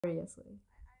Seriously.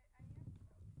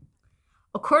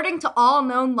 According to all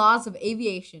known laws of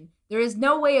aviation, there is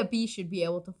no way a bee should be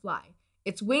able to fly.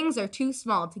 Its wings are too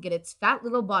small to get its fat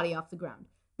little body off the ground.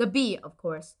 The bee, of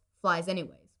course, flies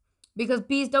anyways, because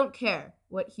bees don't care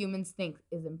what humans think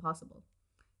is impossible.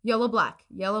 Yellow, black,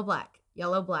 yellow, black,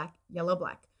 yellow, black, yellow,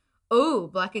 black. Oh,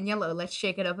 black and yellow, let's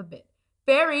shake it up a bit.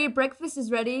 Barry, breakfast is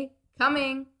ready.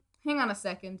 Coming. Hang on a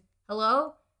second.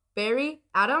 Hello? Barry?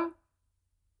 Adam?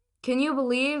 Can you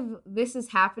believe this is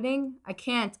happening? I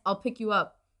can't. I'll pick you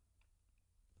up.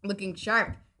 Looking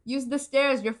sharp. Use the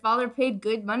stairs. Your father paid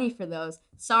good money for those.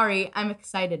 Sorry, I'm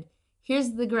excited.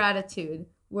 Here's the gratitude.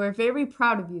 We're very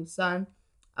proud of you, son.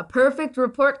 A perfect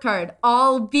report card.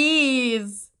 All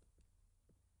B's.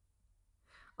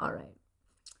 All right.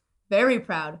 Very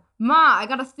proud. Ma, I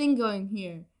got a thing going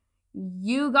here.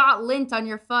 You got lint on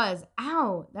your fuzz.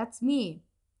 Ow, that's me.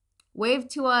 Wave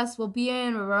to us. We'll be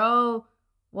in row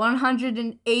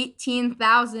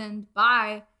 118,000.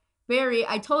 Bye. Barry,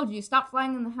 I told you, stop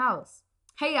flying in the house.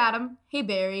 Hey, Adam. Hey,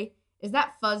 Barry. Is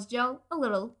that fuzz gel? A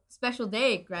little. Special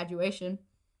day, graduation.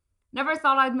 Never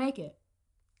thought I'd make it.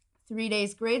 3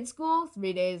 days grade school,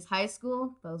 3 days high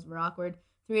school. Those were awkward.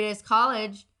 3 days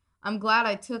college. I'm glad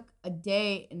I took a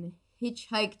day and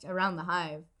hitchhiked around the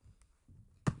hive.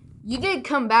 You did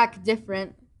come back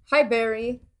different. Hi,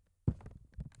 Barry.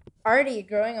 Artie,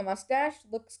 growing a mustache?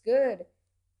 Looks good.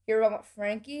 Hear about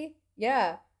Frankie?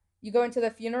 Yeah. You going to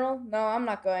the funeral? No, I'm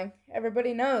not going.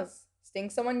 Everybody knows. Sting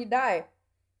someone, you die.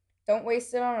 Don't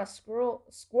waste it on a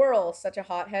squirrel, such a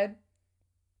hothead.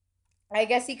 I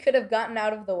guess he could have gotten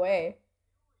out of the way.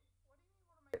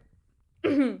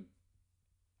 I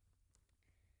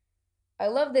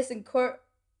love this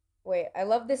I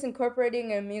love this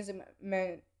incorporating an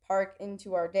amusement park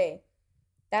into our day.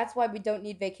 That's why we don't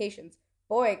need vacations.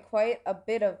 Boy, quite a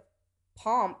bit of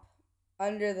pomp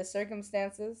under the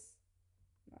circumstances.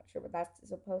 Not sure what that's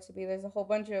supposed to be. There's a whole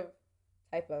bunch of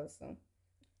typos. So.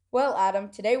 Well, Adam,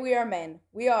 today we are men.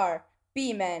 We are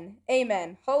B men.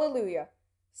 Amen. Hallelujah.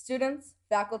 Students,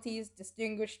 faculties,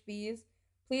 distinguished bees,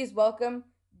 please welcome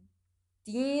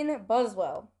Dean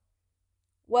Buswell.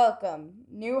 Welcome,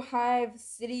 New Hive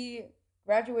City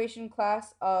graduation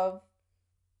class of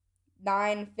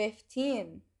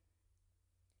 915.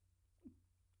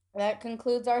 That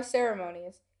concludes our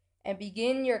ceremonies and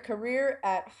begin your career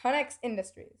at Hunex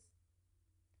Industries.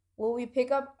 Will we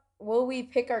pick our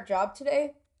job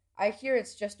today? I hear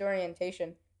it's just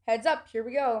orientation. Heads up, here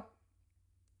we go.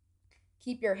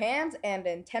 Keep your hands and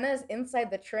antennas inside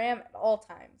the tram at all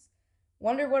times.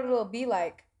 Wonder what it'll be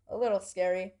like. A little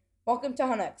scary. Welcome to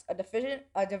Hunex, a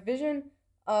division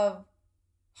of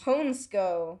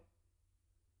Honesco,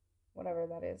 whatever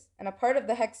that is, and a part of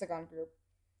the Hexagon Group.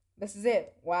 This is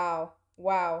it. Wow.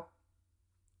 Wow.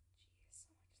 Jeez, so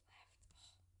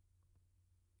much left.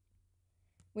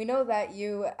 We know that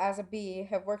you, as a bee,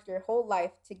 have worked your whole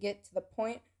life to get to the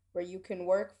point where you can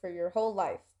work for your whole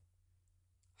life.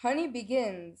 Honey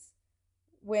begins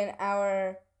when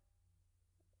our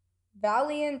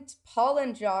valiant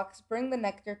pollen jocks bring the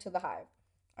nectar to the hive.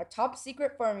 Our top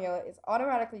secret formula is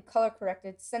automatically color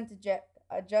corrected, scent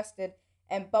adjusted,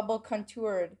 and bubble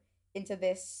contoured into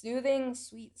this soothing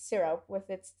sweet syrup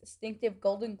with its distinctive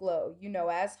golden glow you know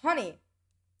as honey.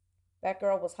 That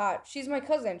girl was hot. She's my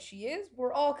cousin. She is?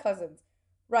 We're all cousins.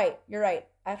 Right, you're right.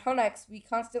 At Honex, we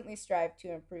constantly strive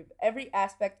to improve every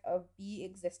aspect of bee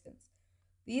existence.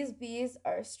 These bees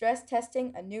are stress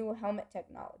testing a new helmet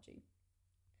technology.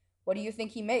 What do you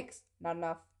think he makes? Not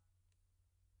enough.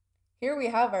 Here we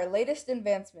have our latest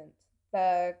advancement,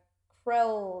 the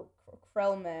Krell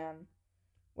Man.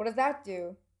 What does that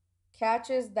do?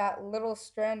 Catches that little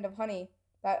strand of honey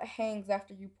that hangs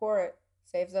after you pour it.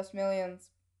 Saves us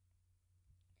millions.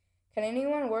 Can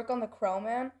anyone work on the Krell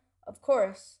Man? Of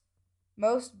course.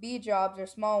 Most bee jobs are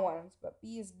small ones, but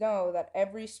bees know that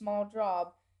every small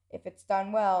job, if it's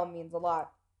done well, means a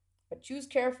lot. But choose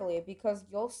carefully because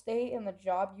you'll stay in the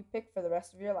job you pick for the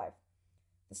rest of your life.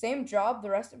 The same job the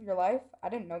rest of your life? I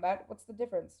didn't know that. What's the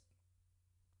difference?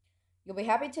 You'll be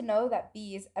happy to know that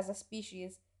bees, as a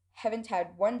species, haven't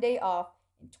had one day off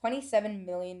in 27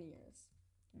 million years.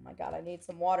 Oh my god, I need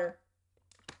some water.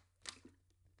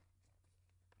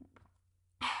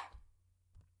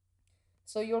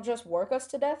 So you'll just work us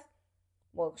to death?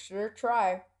 Well, sure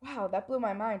try. Wow, that blew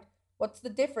my mind. What's the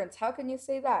difference? How can you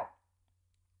say that?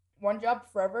 One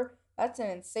job forever? That's an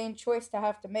insane choice to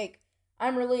have to make.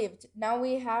 I'm relieved. Now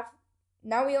we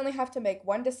only have to make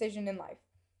one decision in life.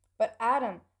 But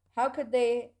Adam, how could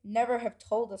they never have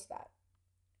told us that?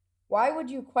 Why would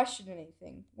you question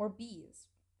anything? We're bees.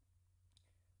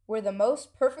 We're the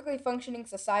most perfectly functioning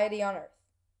society on earth.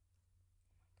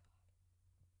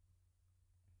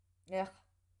 Yeah.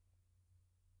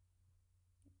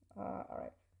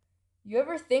 Alright. You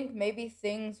ever think maybe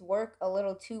things work a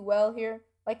little too well here?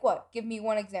 Like what? Give me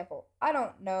one example. I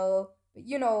don't know, but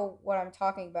you know what I'm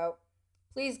talking about.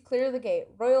 Please clear the gate.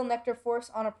 Royal Nectar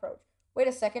Force on approach. Wait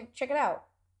a second, check it out.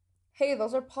 Hey,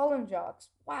 those are pollen jocks.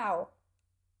 Wow.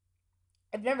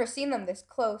 I've never seen them this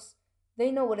close.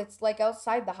 They know what it's like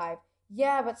outside the hive.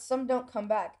 Yeah, but some don't come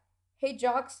back. Hey,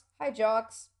 jocks. Hi,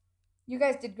 jocks. You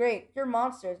guys did great. You're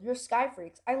monsters. You're sky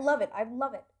freaks. I love it. I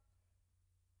love it.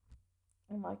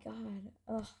 Oh my god.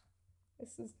 Ugh.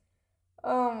 This is.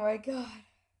 Oh my god.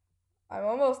 I'm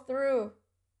almost through.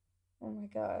 Oh my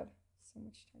god. So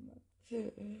much time left.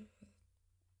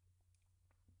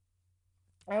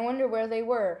 I wonder where they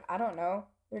were. I don't know.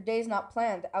 Their day's not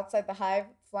planned. Outside the hive,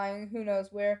 flying who knows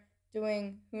where,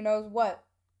 doing who knows what.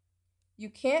 You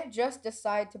can't just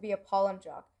decide to be a pollen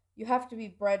jock. You have to be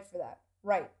bred for that.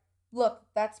 Right. Look,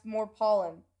 that's more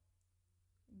pollen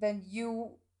than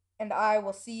you and I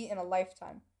will see in a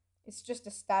lifetime. It's just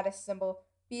a status symbol.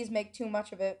 Bees make too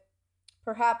much of it.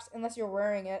 Perhaps, unless you're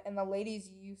wearing it and the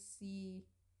ladies see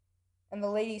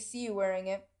you wearing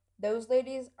it, those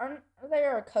ladies aren't they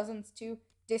our cousins too?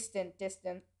 Distant,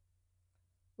 distant.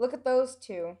 Look at those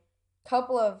two.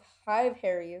 Couple of hive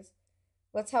harries.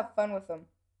 Let's have fun with them.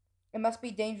 It must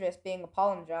be dangerous being a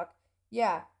pollen jock.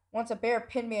 Yeah, once a bear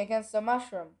pinned me against a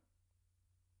mushroom.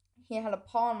 He had a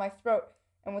paw on my throat,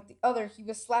 and with the other he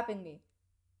was slapping me.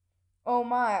 Oh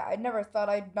my, I never thought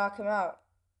I'd knock him out.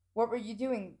 What were you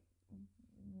doing?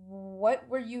 What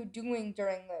were you doing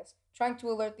during this? Trying to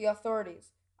alert the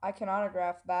authorities. I can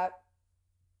autograph that.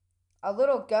 A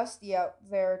little gusty out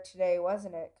there today,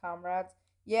 wasn't it, comrades?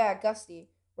 Yeah, gusty.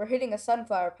 We're hitting a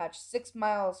sunflower patch 6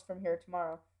 miles from here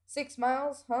tomorrow. 6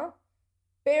 miles, huh?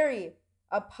 Barry!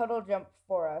 A puddle jump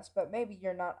for us, but maybe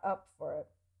you're not up for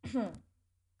it.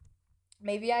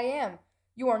 Maybe I am.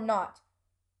 You are not.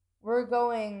 We're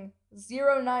going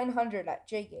 0900 at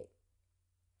J Gate.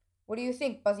 What do you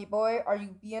think, Buzzy Boy? Are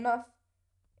you B enough?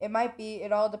 It might be.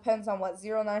 It all depends on what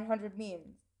 0900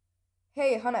 means.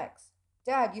 Hey, Hunex.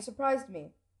 Dad, you surprised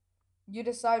me. You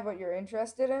decide what you're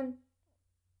interested in?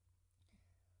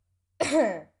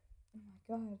 Oh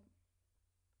my god.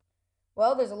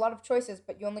 Well, there's a lot of choices,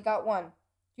 but you only got one.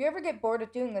 Do you ever get bored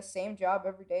of doing the same job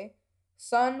every day?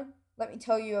 Son, let me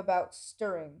tell you about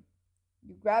stirring.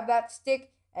 You grab that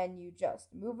stick and you just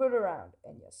move it around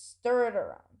and you stir it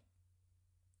around.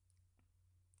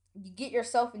 You get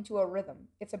yourself into a rhythm.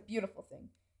 It's a beautiful thing.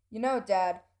 You know,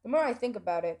 Dad, the more I think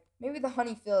about it, maybe the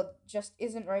honey field just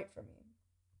isn't right for me.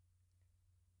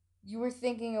 You were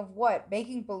thinking of what?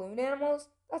 Making balloon animals?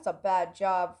 That's a bad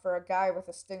job for a guy with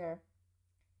a stinger.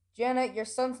 Janet, your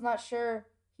son's not sure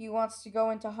he wants to go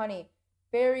into honey.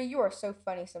 Barry, you are so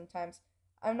funny sometimes.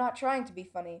 I'm not trying to be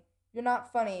funny. You're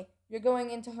not funny. You're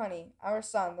going into honey. Our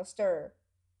son, the stirrer.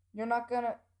 You're not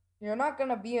gonna you're not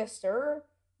gonna be a stirrer?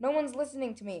 No one's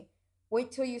listening to me.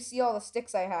 Wait till you see all the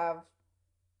sticks I have.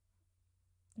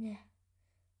 Yeah.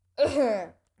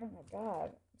 Oh my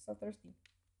god. I'm so thirsty.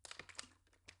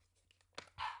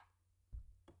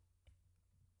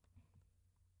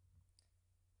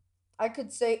 I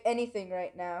could say anything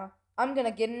right now. I'm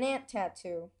gonna get an ant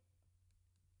tattoo.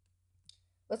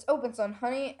 Let's open some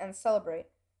honey and celebrate.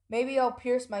 Maybe I'll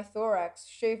pierce my thorax,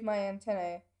 shave my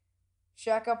antennae,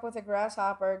 shack up with a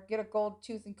grasshopper, get a gold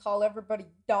tooth, and call everybody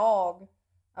dog.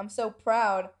 I'm so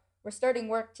proud. We're starting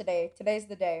work today. Today's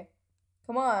the day.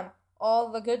 Come on,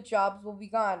 all the good jobs will be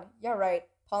gone. Yeah, right.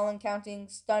 Pollen counting,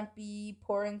 stunt bee,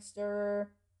 pouring stir,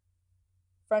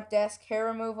 front desk, hair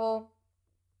removal.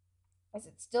 Is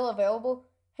it still available?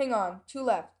 Hang on, two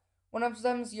left. One of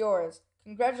them's yours.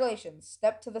 Congratulations.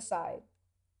 Step to the side.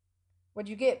 What'd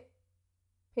you get?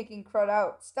 Picking crud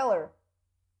out. Stellar.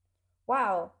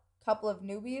 Wow. Couple of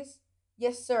newbies?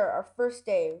 Yes, sir. Our first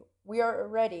day. We are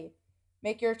ready.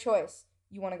 Make your choice.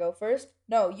 You want to go first?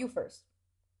 No, you first.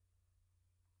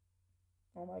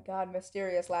 Oh my god,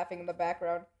 Mysterious laughing in the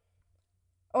background.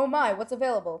 Oh my, what's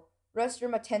available?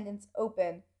 Restroom attendants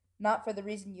open. Not for the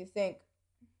reason you think.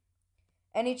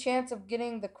 Any chance of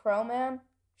getting the Crow Man?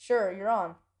 Sure, you're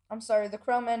on. I'm sorry, the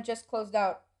Crow Man just closed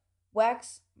out.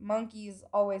 Wax Monkey's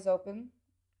always open.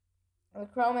 The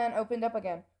Crow Man opened up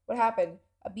again. What happened?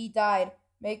 A bee died.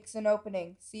 Makes an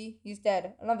opening. See, he's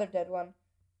dead. Another dead one.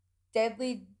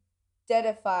 Deadly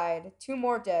deadified. Two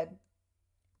more dead.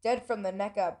 Dead from the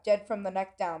neck up. Dead from the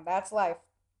neck down. That's life.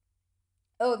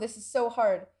 Oh, this is so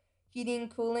hard. Heating,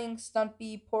 cooling, stunt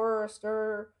bee, pourer,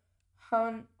 stir,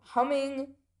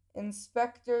 humming,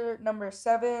 inspector number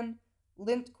 7,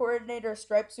 lint coordinator,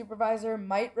 stripe supervisor,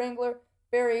 mite wrangler.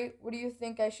 Barry, what do you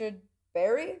think I should.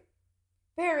 Barry?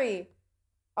 Barry!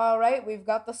 All right, we've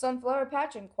got the sunflower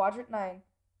patch in quadrant 9.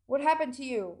 What happened to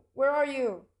you? Where are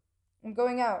you? I'm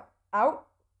going out. Out?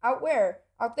 Out where?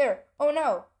 Out there. Oh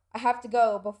no! I have to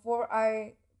go before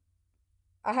I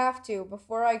have to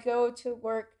before I go to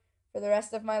work for the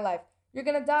rest of my life. You're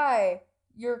gonna die.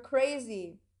 You're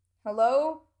crazy.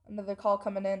 Hello? Another call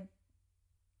coming in.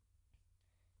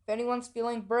 If anyone's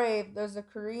feeling brave, there's a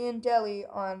Korean deli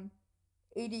on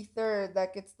 83rd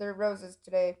that gets their roses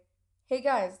today. Hey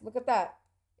guys, look at that.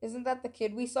 Isn't that the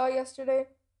kid we saw yesterday?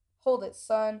 Hold it,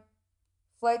 son.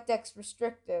 Flight deck's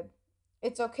restricted.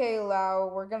 It's okay,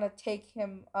 Lau. We're gonna take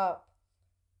him up.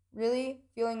 Really?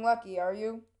 Feeling lucky, are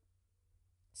you?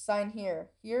 Sign here.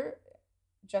 Here?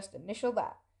 Just initial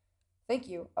that. Thank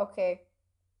you. Okay.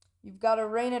 You've got a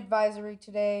rain advisory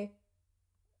today,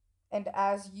 and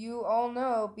as you all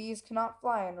know, bees cannot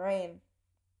fly in rain.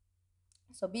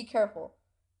 So be careful.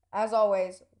 As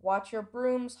always, watch your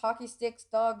brooms, hockey sticks,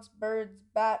 dogs, birds,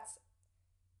 bats,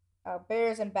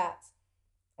 bears, and bats.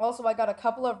 Also, I got a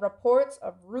couple of reports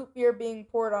of root beer being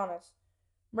poured on us.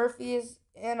 Murphy is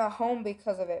in a home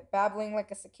because of it, babbling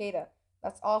like a cicada.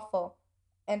 That's awful.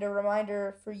 And a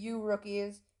reminder for you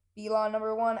rookies, B law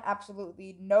number 1,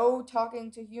 absolutely no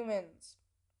talking to humans.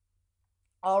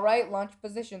 All right, launch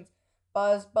positions.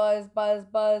 Buzz, buzz, buzz,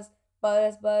 buzz,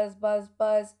 buzz, buzz, buzz,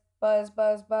 buzz, buzz,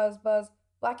 buzz, buzz, buzz.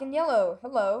 Black and yellow,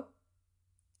 hello.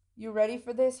 You ready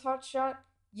for this, hotshot?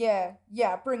 Yeah,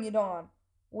 bring it on.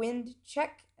 Wind,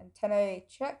 check. Antennae,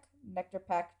 check. Nectar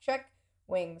pack, check.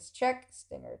 Wings, check.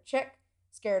 Stinger, check.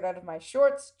 Scared out of my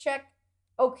shorts, check.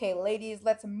 Okay, ladies,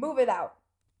 let's move it out.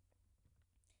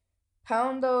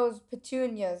 Pound those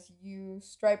petunias, you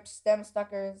striped stem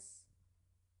stuckers.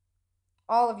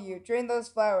 All of you, drain those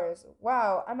flowers.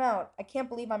 Wow, I'm out. I can't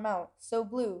believe I'm out. So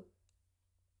blue.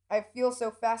 I feel so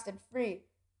fast and free.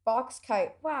 Box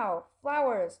kite. Wow,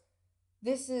 flowers.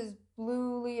 This is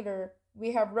blue leader.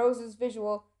 We have roses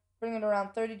visual. Bring it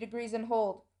around 30 degrees and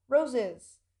hold.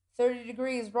 Roses. 30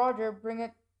 degrees, Roger. Bring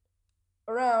it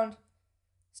around.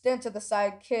 Stand to the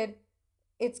side, kid.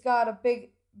 It's got a big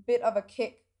bit of a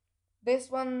kick. This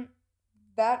one,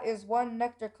 that is one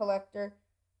nectar collector.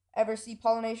 Ever see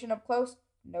pollination up close?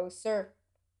 No, sir.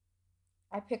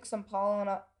 I pick some pollen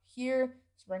up here,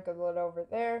 sprinkle it over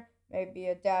there, maybe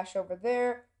a dash over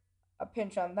there, a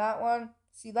pinch on that one.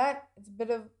 See that?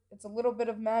 It's a little bit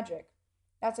of magic.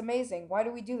 That's amazing. Why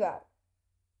do we do that?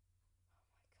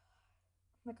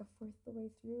 I'm like a fourth the way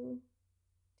through.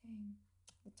 Dang.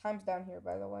 The time's down here,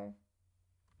 by the way.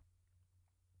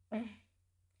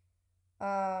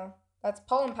 That's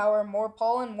pollen power. More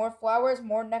pollen, more flowers,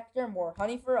 more nectar, more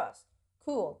honey for us.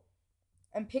 Cool.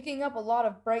 I'm picking up a lot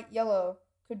of bright yellow.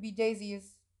 Could be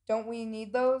daisies. Don't we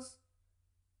need those?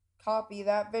 Copy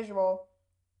that visual.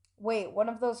 Wait, one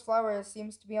of those flowers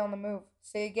seems to be on the move.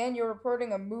 Say again, you're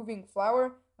reporting a moving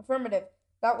flower? Affirmative.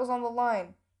 That was on the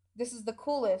line. This is the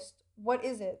coolest. What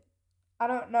is it? I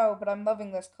don't know, but I'm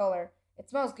loving this color.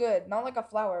 It smells good. Not like a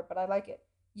flower, but I like it.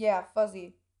 Yeah,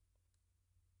 fuzzy.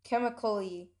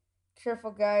 Chemically.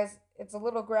 Careful, guys. It's a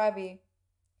little grabby.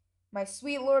 My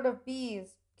sweet lord of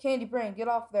bees. Candy brain, get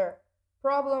off there.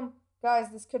 Problem?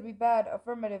 Guys, this could be bad.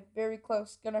 Affirmative. Very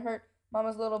close. Gonna hurt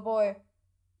Mama's little boy.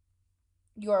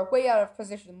 You are way out of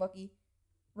position,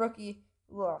 Rookie.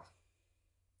 Ugh. Oh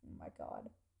my god.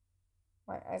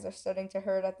 My eyes are starting to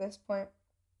hurt at this point.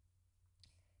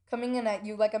 Coming in at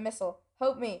you like a missile.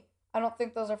 Help me. I don't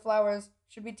think those are flowers.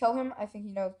 Should we tell him? I think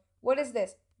he knows. What is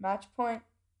this? Match point.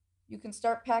 You can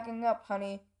start packing up,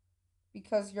 honey,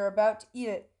 because you're about to eat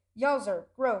it. Yowzer,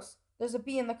 gross. There's a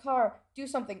bee in the car. Do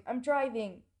something. I'm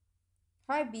driving.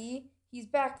 Hi, bee. He's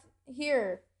back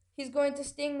here. He's going to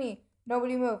sting me.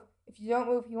 Nobody move. If you don't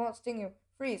move, he won't sting you.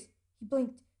 Freeze. He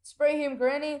blinked. Spray him,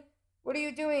 Granny. What are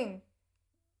you doing?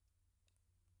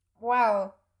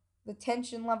 Wow. The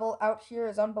tension level out here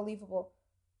is unbelievable.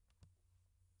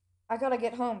 I gotta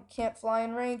get home. Can't fly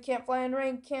in rain. Can't fly in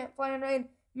rain. Can't fly in rain.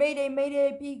 Mayday,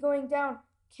 mayday, bee going down.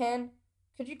 Ken,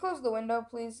 could you close the window,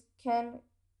 please? Ken,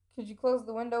 could you close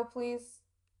the window, please?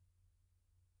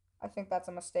 I think that's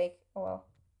a mistake. Oh well.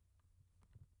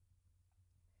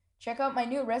 Check out my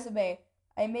new resume.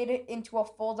 I made it into a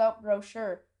fold-out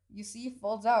brochure. You see,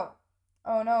 folds out.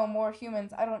 Oh no, more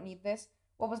humans. I don't need this.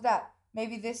 What was that?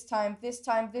 Maybe this time, this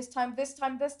time, this time, this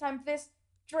time, this time, this.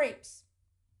 Drapes.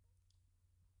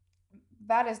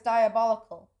 That is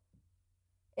diabolical.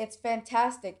 It's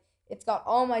fantastic. It's got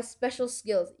all my special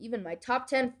skills, even my top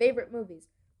 10 favorite movies.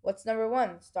 What's number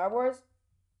 1? Star Wars?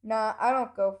 Nah, I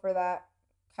don't go for that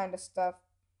kind of stuff.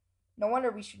 No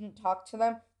wonder we shouldn't talk to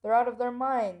them. They're out of their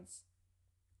minds.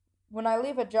 When I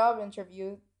leave a job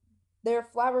interview, they're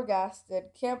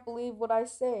flabbergasted. Can't believe what I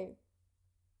say.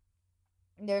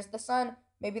 There's the sun.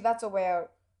 Maybe that's a way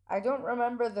out. I don't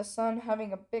remember the sun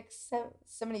having a big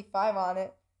 75 on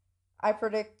it. I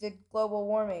predicted global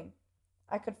warming.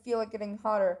 I could feel it getting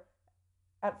hotter.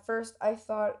 At first, I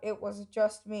thought it was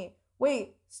just me.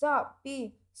 Wait, stop,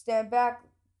 Bee, stand back.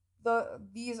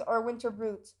 These are winter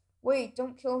brutes. Wait,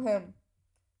 don't kill him.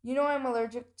 You know I'm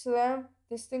allergic to them.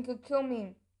 This thing could kill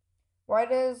me. Why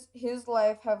does his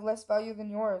life have less value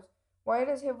than yours? Why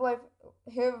does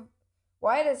his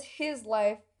why does his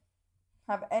life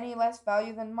have any less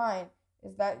value than mine?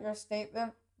 Is that your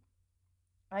statement?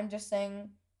 I'm just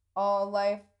saying all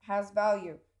life has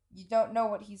value. You don't know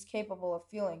what he's capable of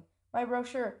feeling. My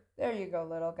brochure. There you go,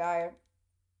 little guy.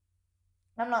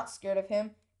 I'm not scared of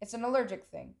him. It's an allergic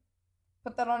thing.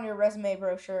 Put that on your resume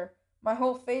brochure. My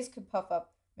whole face could puff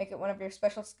up. Make it one of your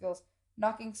special skills.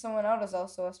 Knocking someone out is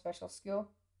also a special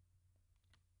skill.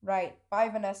 Right. Bye,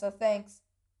 Vanessa. Thanks.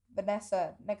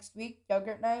 Vanessa, next week,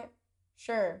 yogurt night?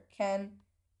 Sure, Ken.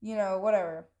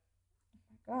 Whatever. Oh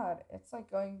my god, it's like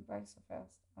going by so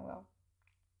fast. Oh well.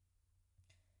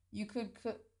 You could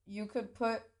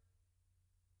put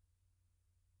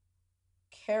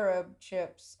carob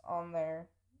chips on there.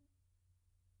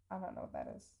 I don't know what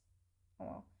that is. Oh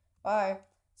well. Bye.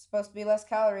 It's supposed to be less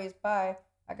calories. Bye.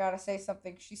 I gotta say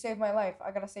something. She saved my life.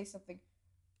 I gotta say something.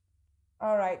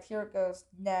 Alright, here it goes.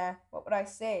 Nah, what would I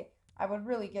say? I would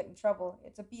really get in trouble.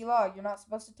 It's a B law. You're not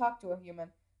supposed to talk to a human.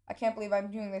 I can't believe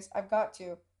I'm doing this. I've got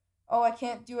to. Oh, I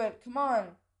can't do it. Come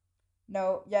on.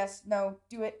 No, yes, no,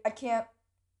 do it. I can't.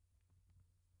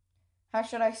 How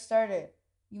should I start it?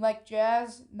 You like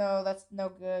jazz? No, that's no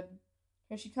good.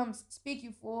 Here she comes. Speak,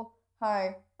 you fool.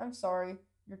 Hi, I'm sorry.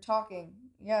 You're talking.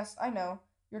 Yes, I know.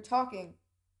 You're talking.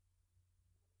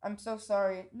 I'm so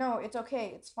sorry. No, it's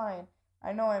okay. It's fine.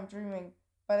 I know I'm dreaming,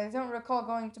 but I don't recall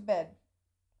going to bed.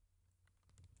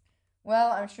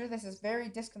 Well, I'm sure this is very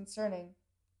disconcerting.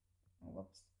 Oh,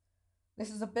 whoops.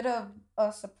 This is a bit of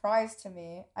a surprise to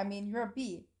me. I mean, you're a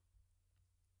bee.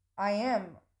 I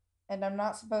am, and I'm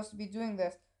not supposed to be doing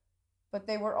this, but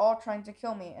they were all trying to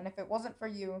kill me, and if it wasn't for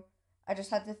you, I just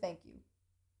had to thank you.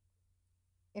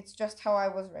 It's just how I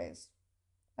was raised.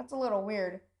 That's a little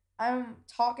weird. I'm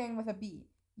talking with a bee.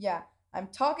 Yeah, I'm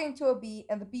talking to a bee,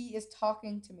 and the bee is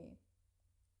talking to me.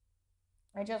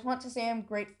 I just want to say I'm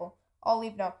grateful. I'll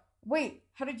leave now. Wait,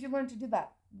 how did you learn to do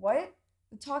that? What?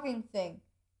 The talking thing.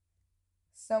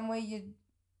 Some way you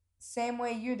Same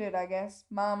way you did, I guess.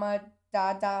 Mama,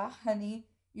 dada, honey.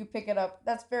 You pick it up.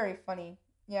 That's very funny.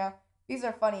 Yeah, these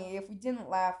are funny. If we didn't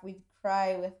laugh, we'd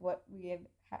cry with what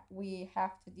we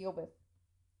have to deal with.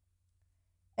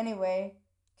 Anyway,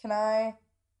 can I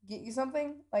get you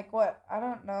something? Like what? I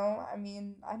don't know. I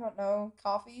mean, I don't know.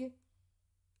 Coffee?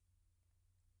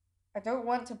 I don't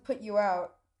want to put you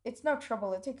out. It's no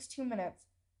trouble. It takes 2 minutes.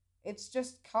 It's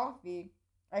just coffee.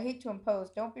 I hate to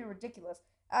impose. Don't be ridiculous.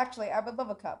 Actually, I would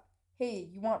love a cup. Hey,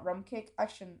 you want rum cake? I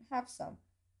shouldn't have some.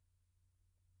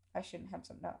 I shouldn't have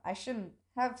some. No, I shouldn't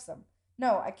have some.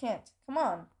 No, I can't. Come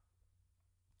on.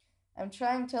 I'm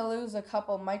trying to lose a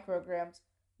couple micrograms.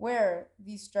 Where?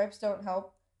 These stripes don't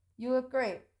help. You look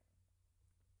great.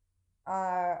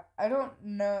 I don't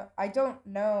know. I don't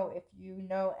know if you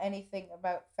know anything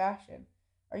about fashion.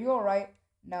 Are you alright?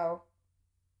 No.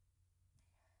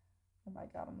 Oh my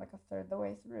god, I'm like a third the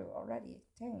way through already.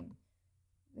 Dang.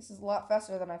 This is a lot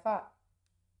faster than I thought.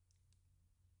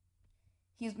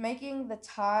 He's making the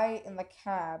tie in the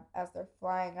cab as they're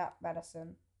flying up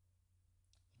Medicine.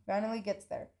 He finally gets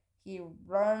there. He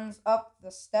runs up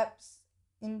the steps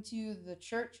into the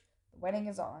church. The wedding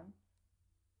is on.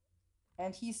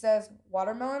 And he says,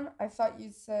 "Watermelon? I thought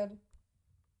you said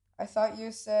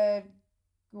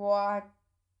gua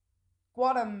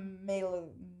guatemala.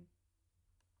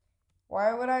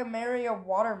 Why would I marry a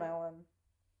watermelon?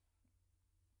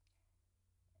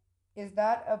 Is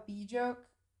that a bee joke?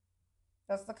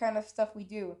 That's the kind of stuff we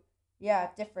do. Yeah,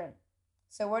 different.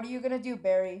 So what are you gonna do,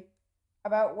 Barry?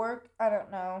 About work? I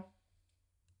don't know.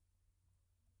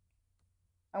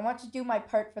 I want to do my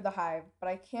part for the hive, but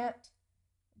I can't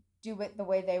do it the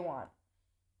way they want.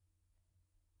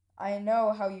 I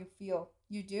know how you feel.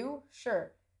 You do?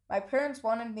 Sure. My parents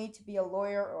wanted me to be a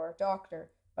lawyer or a doctor,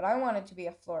 but I wanted to be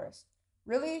a florist.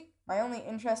 Really? My only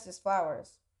interest is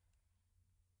flowers.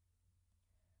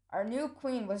 Our new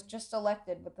queen was just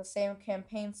elected with the same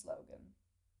campaign slogan.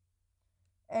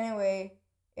 Anyway,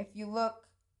 if you look,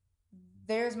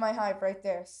 there's my hive right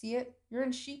there. See it? You're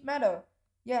in Sheep Meadow.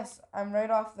 Yes, I'm right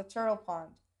off the turtle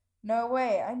pond. No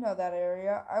way, I know that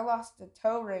area. I lost a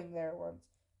toe ring there once.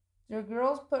 Do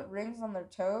girls put rings on their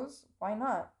toes? Why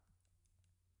not?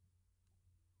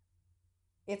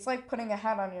 It's like putting a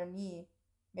hat on your knee.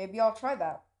 Maybe I'll try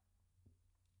that.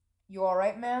 You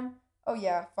alright, ma'am? Oh,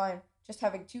 yeah, fine. Just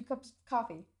having 2 cups of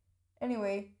coffee.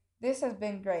 Anyway, this has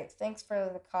been great. Thanks for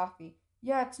the coffee.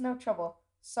 Yeah, it's no trouble.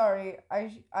 Sorry,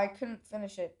 I couldn't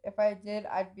finish it. If I did,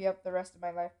 I'd be up the rest of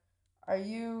my life. Are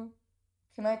you.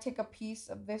 Can I take a piece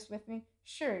of this with me?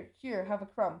 Sure, here, have a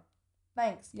crumb.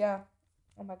 Thanks, yeah.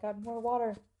 Oh my god, more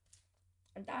water.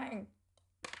 I'm dying.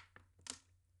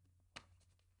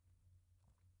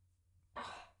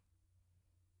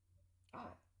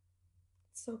 Ah,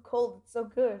 it's so cold. It's so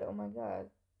good. Oh my god.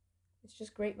 It's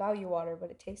just great value water, but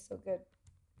it tastes so good.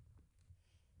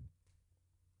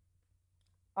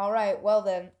 Alright, well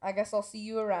then, I guess I'll see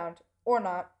you around. Or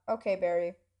not. Okay,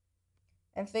 Barry.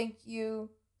 And thank you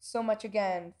so much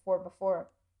again for before.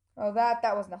 Oh,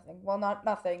 that was nothing. Well, not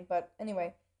nothing, but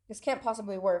anyway, this can't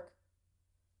possibly work.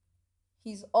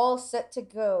 He's all set to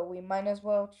go. We may as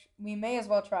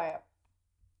well try it.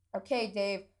 Okay,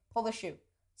 Dave, pull the chute.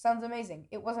 Sounds amazing.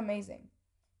 It was amazing.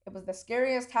 It was the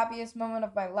scariest, happiest moment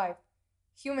of my life.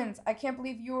 Humans, I can't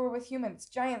believe you were with humans.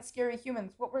 Giant, scary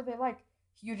humans. What were they like?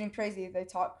 Huge and crazy. They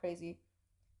talk crazy.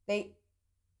 They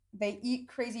they eat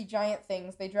crazy giant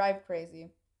things. They drive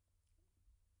crazy.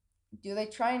 Do they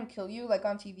try and kill you like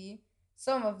on TV?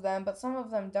 Some of them, but some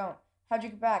of them don't. How'd you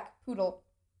get back, Poodle?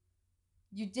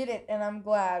 You did it, and I'm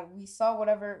glad. You saw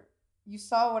whatever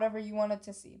you wanted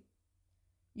to see.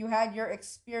 You had your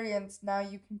experience, now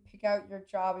you can pick out your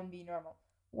job and be normal.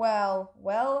 Well,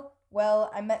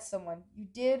 I met someone. You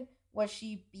did? Was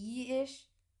she bee-ish?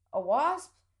 A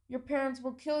wasp? Your parents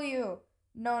will kill you.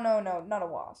 No, not a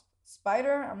wasp.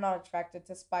 Spider? I'm not attracted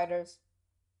to spiders.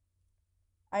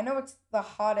 I know it's the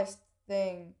hottest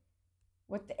thing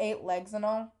with the 8 legs and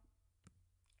all.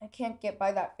 I can't get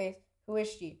by that face. Who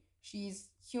is she? She's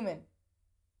human.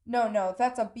 No,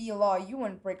 that's a bee law. You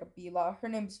wouldn't break a bee law. Her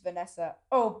name's Vanessa.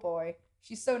 Oh boy.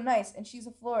 She's so nice, and she's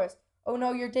a florist. Oh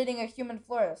no, you're dating a human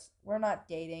florist. We're not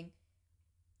dating.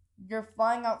 You're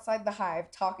flying outside the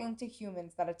hive, talking to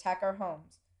humans that attack our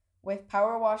homes with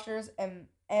power washers and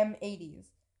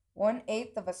M80s.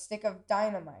 1/8 of a stick of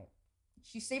dynamite.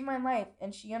 She saved my life,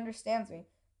 and she understands me.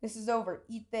 This is over.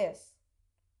 Eat this.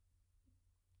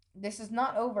 This is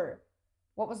not over.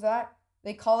 What was that?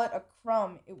 They call it a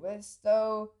crumb. It was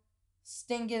so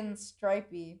stinging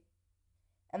stripy.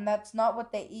 And that's not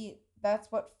what they eat.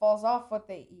 That's what falls off what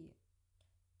they eat.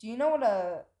 Do you know what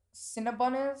a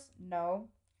Cinnabon is? No.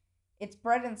 It's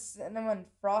bread and cinnamon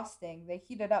frosting. They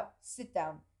heat it up. Sit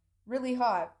down. Really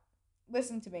hot.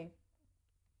 Listen to me.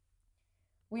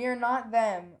 We are not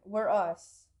them. We're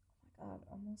us. Oh my god,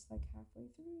 almost like halfway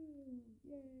through.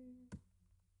 Yay.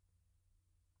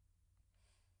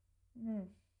 Hmm.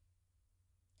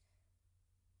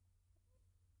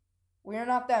 We are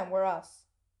not them. We're us.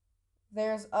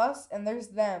 There's us and there's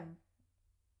them.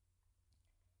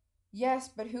 Yes,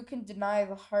 but who can deny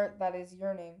the heart that is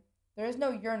yearning? There is no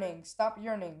yearning. Stop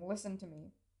yearning. Listen to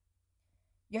me.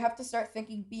 You have to start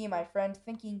thinking B, my friend.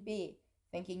 Thinking B.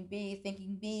 Thinking B,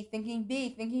 thinking B, thinking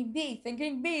B, thinking B,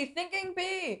 thinking B, thinking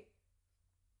B.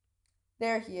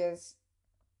 There he is.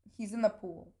 He's in the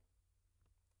pool.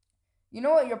 You know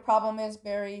what your problem is,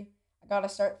 Barry? I gotta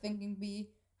start thinking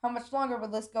B. How much longer will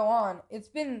this go on? It's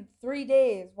been 3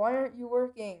 days. Why aren't you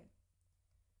working?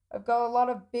 I've got a lot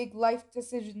of big life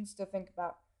decisions to think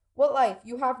about. What life?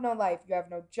 You have no life. You have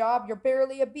no job. You're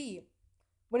barely a bee.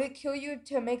 Would it kill you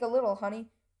to make a little,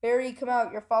 honey? Barry, come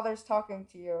out. Your father's talking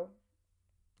to you.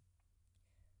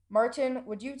 Martin,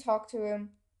 would you talk to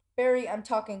him? Barry, I'm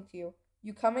talking to you.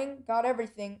 You coming? Got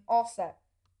everything. All set.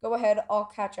 Go ahead. I'll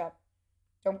catch up.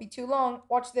 Don't be too long.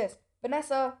 Watch this.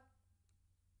 Vanessa!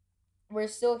 We're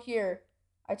still here.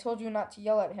 I told you not to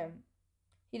yell at him.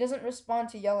 He doesn't respond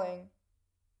to yelling.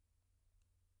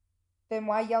 Then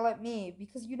why yell at me?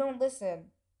 Because you don't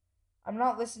listen. I'm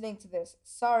not listening to this.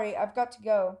 Sorry, I've got to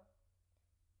go.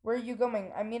 Where are you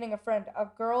going? I'm meeting a friend. A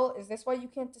girl? Is this why you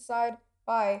can't decide?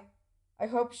 Bye. I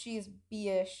hope she's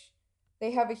bee-ish.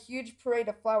 They have a huge parade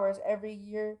of flowers every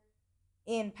year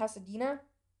in Pasadena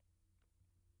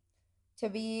to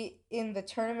be in the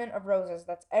Tournament of Roses.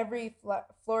 That's every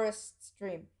florist's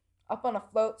dream. Up on a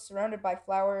float, surrounded by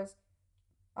flowers,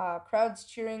 crowds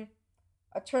cheering.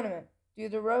 A tournament. Do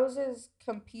the roses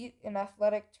compete in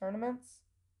athletic tournaments?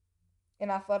 In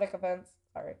athletic events?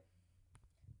 Sorry.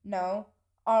 No.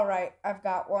 All right, I've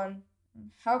got one.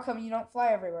 How come you don't fly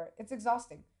everywhere? It's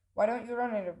exhausting. Why don't you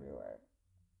run it everywhere?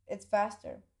 It's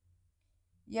faster.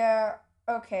 Yeah,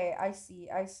 okay, I see.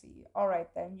 All right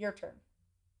then, your turn.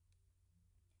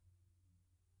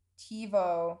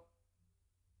 TiVo.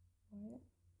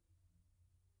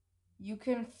 You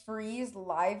can freeze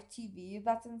live TV?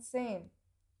 That's insane.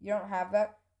 You don't have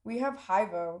that? We have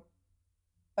Hivo,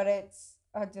 but it's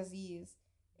a disease.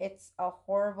 It's a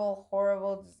horrible,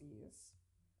 horrible disease.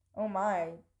 Oh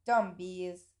my, dumb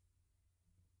bees.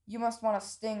 You must want to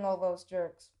sting all those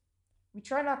jerks. We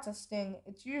try not to sting,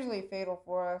 it's usually fatal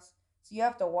for us, so you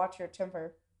have to watch your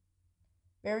temper.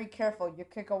 Very careful, you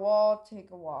kick a wall, take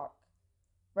a walk.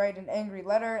 Write an angry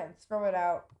letter and throw it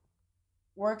out.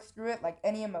 Work through it like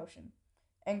any emotion.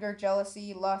 Anger,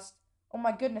 jealousy, lust. Oh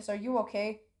my goodness, are you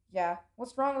okay? Yeah.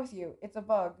 What's wrong with you? It's a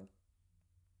bug.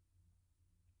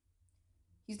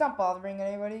 He's not bothering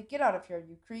anybody. Get out of here,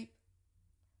 you creep.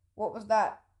 What was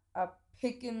that? A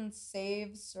pick and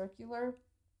save circular?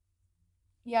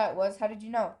 Yeah, it was. How did you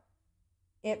know?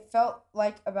 It felt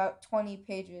like about 20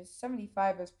 pages.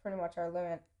 75 is pretty much our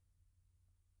limit.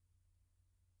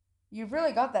 You've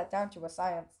really got that down to a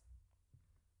science.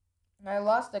 I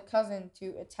lost a cousin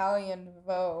to Italian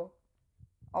Vo.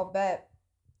 I'll bet.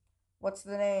 What's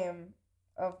the name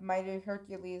of Mighty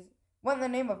Hercules? What in the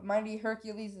name of Mighty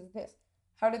Hercules is this?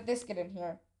 How did this get in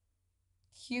here?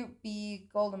 Cute Bee,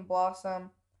 Golden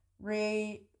Blossom,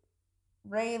 Ray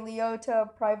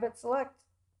Liotta, Private Select.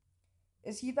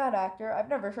 Is he that actor? I've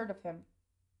never heard of him.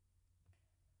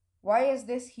 Why is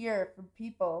this here for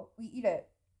people? We eat it.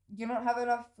 You don't have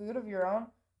enough food of your own?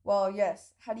 Well,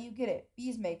 yes. How do you get it?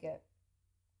 Bees make it.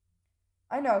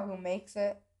 I know who makes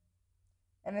it.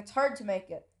 And it's hard to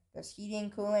make it. There's heating,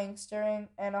 cooling, stirring,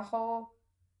 and a whole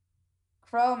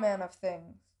crowman of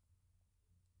things.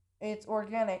 It's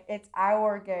organic. It's our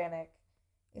organic.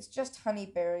 It's just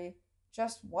honeyberry.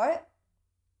 Just what?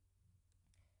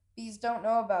 Bees don't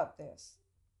know about this.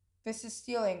 This is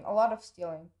stealing, a lot of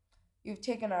stealing. You've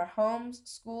taken our homes,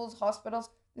 schools, hospitals.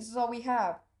 This is all we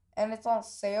have. And it's on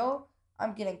sale?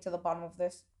 I'm getting to the bottom of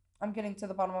this. I'm getting to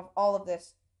the bottom of all of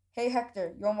this. Hey,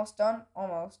 Hector, you almost done?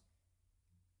 Almost.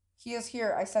 He is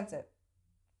here. I sense it.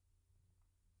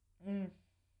 Oh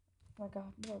my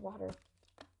god, more water.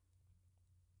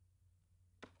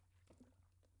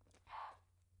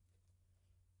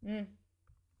 Mm.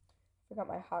 Forgot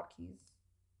my hotkeys.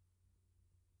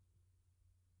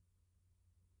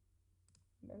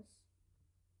 Yes.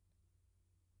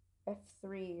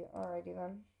 F3. Alrighty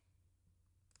then.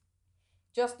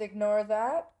 Just ignore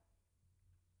that.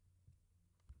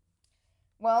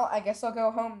 Well, I guess I'll go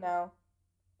home now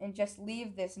and just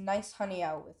leave this nice honey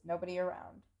out with nobody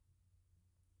around.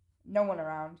 No one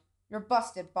around. You're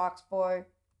busted, box boy.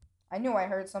 I knew I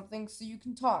heard something, so you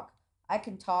can talk. I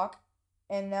can talk,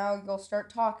 and now you'll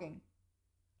start talking.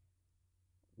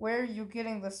 Where are you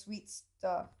getting the sweet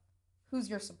stuff? Who's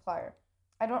your supplier?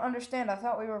 I don't understand. I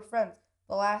thought we were friends.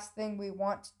 The last thing we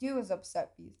want to do is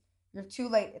upset bees. You're too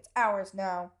late. It's ours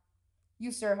now.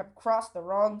 You, sir, have crossed the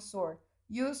wrong sword.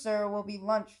 You, sir, will be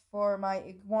lunch for my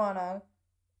iguana,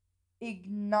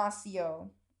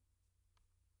 Ignacio.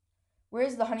 Where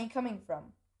is the honey coming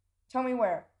from? Tell me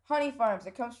where. Honey farms.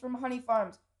 It comes from honey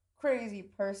farms. Crazy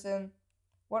person.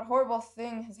 What horrible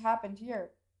thing has happened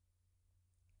here?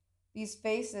 These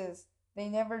faces, they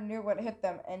never knew what hit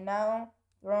them, and now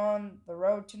they're on the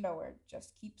road to nowhere.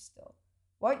 Just keep still.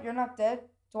 What? You're not dead?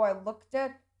 Do I look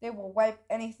dead? They will wipe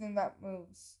anything that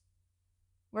moves.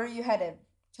 Where are you headed?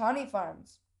 To honey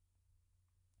farms.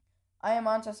 I am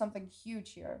onto something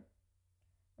huge here.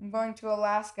 I'm going to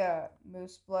Alaska,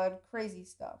 moose blood, crazy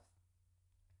stuff.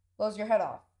 Blows your head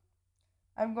off.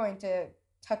 I'm going to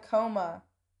Tacoma.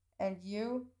 And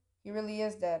you? He really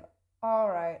is dead.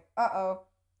 Alright. Uh-oh.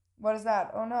 What is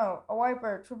that? Oh no. A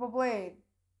wiper. Triple blade.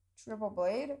 Triple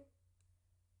blade?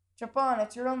 Japan,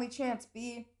 it's your only chance,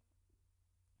 B.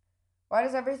 Why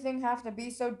does everything have to be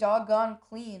so doggone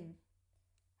clean?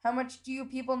 How much do you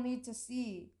people need to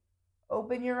see?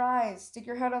 Open your eyes. Stick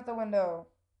your head out the window.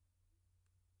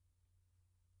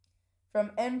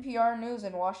 From NPR News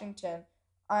in Washington,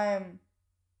 I'm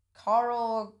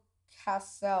Carl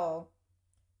Cassell.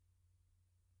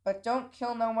 But don't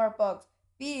kill no more bugs.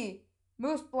 B,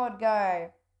 moose blood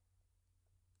guy.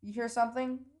 You hear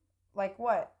something? Like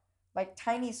what? Like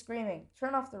tiny screaming.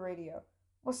 Turn off the radio.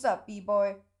 What's up,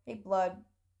 B-boy? Hey, blood.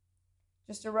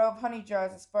 Just a row of honey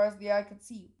jars as far as the eye could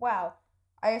see. Wow.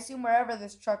 I assume wherever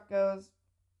this truck goes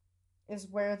is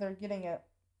where they're getting it.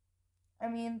 I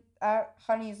mean,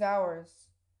 honey's ours.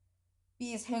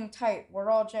 Bees hang tight. We're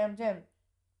all jammed in.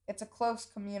 It's a close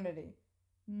community.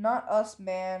 Not us,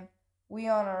 man. We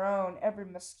on our own. Every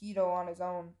mosquito on his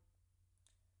own.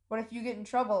 What if you get in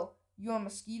trouble? You a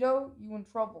mosquito? You in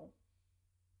trouble.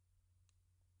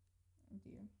 Oh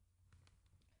dear.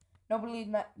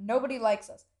 Nobody likes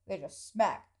us. They just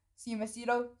smack. See a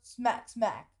mosquito? Smack,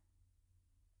 smack.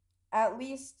 At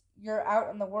least you're out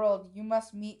in the world. You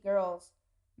must meet girls.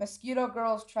 Mosquito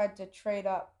girls tried to trade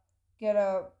up.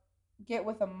 Get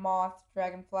with a moth,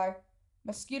 dragonfly.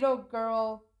 Mosquito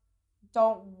girl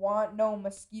don't want no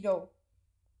mosquito.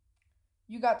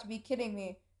 You got to be kidding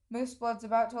me. Moose Blood's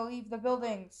about to leave the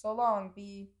building. So long,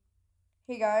 bee.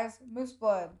 Hey guys, Moose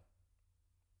Blood.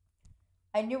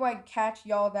 I knew I'd catch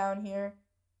y'all down here.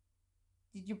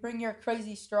 Did you bring your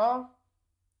crazy straw?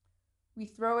 We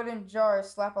throw it in jars,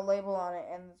 slap a label on it,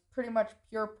 and it's pretty much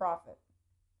pure profit.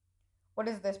 What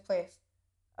is this place?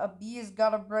 A bee's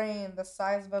got a brain the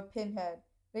size of a pinhead.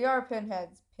 They are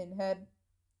pinheads, pinhead.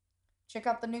 Check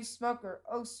out the new smoker.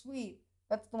 Oh, sweet.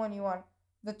 That's the one you want.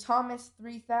 The Thomas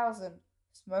 3000.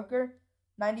 Smoker?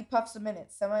 90 puffs a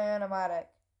minute, semi automatic.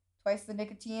 Twice the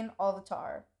nicotine, all the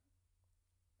tar.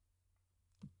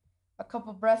 A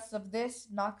couple breaths of this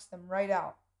knocks them right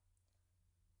out.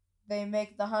 They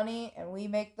make the honey and we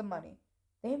make the money.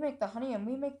 They make the honey and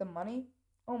we make the money?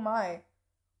 Oh my.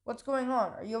 What's going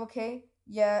on? Are you okay?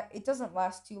 Yeah, it doesn't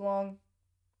last too long.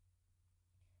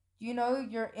 Do you know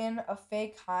you're in a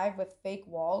fake hive with fake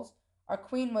walls? Our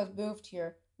queen was moved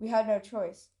here. We had no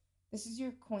choice. This is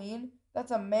your queen?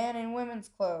 That's a man in women's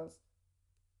clothes.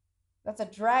 That's a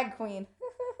drag queen.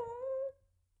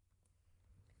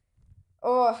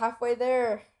 Oh, halfway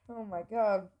there. Oh my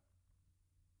god.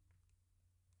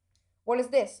 What is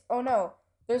this? Oh no.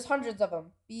 There's hundreds of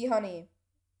them. Bee honey.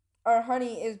 Our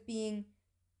honey is being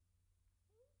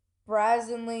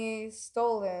brazenly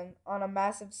stolen on a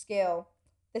massive scale.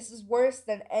 This is worse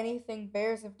than anything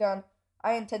bears have done.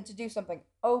 I intend to do something.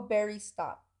 Oh, Barry,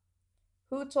 stop.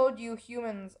 Who told you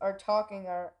humans are taking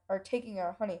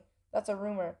our honey? That's a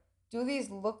rumor. Do these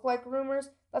look like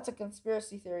rumors? That's a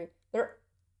conspiracy theory.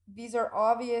 These are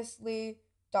obviously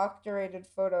doctorated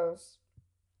photos.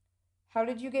 How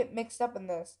did you get mixed up in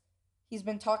this? He's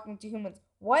been talking to humans.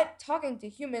 What? Talking to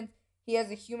humans? He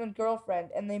has a human girlfriend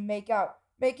and they make out.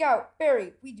 Make out!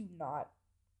 Barry, we do not.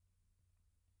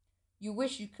 You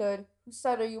wish you could. Whose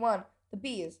side are you on? The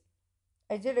bees.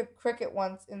 I did a cricket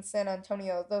once in San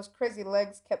Antonio. Those crazy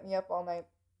legs kept me up all night.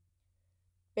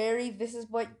 Barry, this is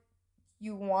what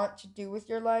you want to do with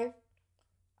your life?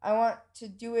 I want to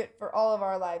do it for all of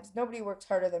our lives. Nobody works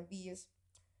harder than bees.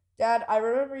 Dad, I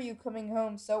remember you coming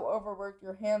home so overworked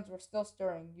your hands were still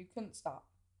stirring. You couldn't stop.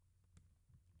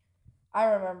 I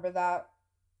remember that.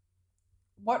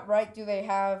 What right do they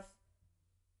have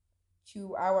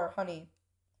to our honey?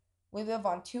 We live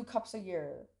on 2 cups a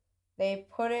year. They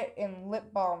put it in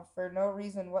lip balm for no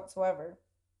reason whatsoever.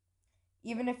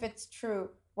 Even if it's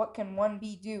true, what can one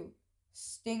bee do?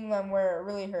 Sting them where it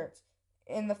really hurts.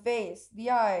 In the face, the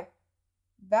eye.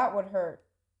 That would hurt.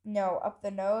 No, up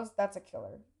the nose, that's a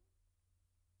killer.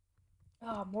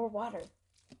 Ah, oh, more water.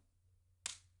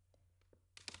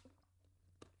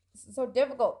 This is so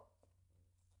difficult.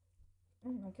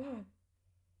 Oh my god.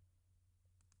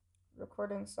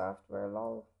 Recording software,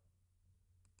 lol.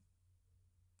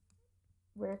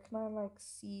 Where can I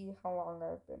see how long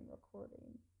I've been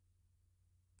recording?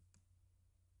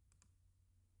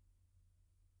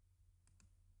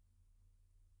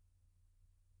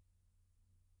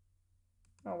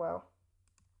 Oh well.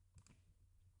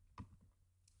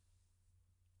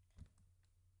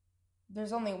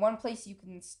 There's only one place you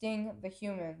can sting the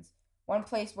humans. One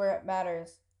place where it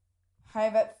matters.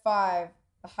 Hive at 5.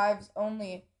 The Hive's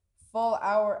only full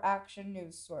hour action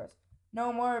news source.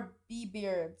 No more bee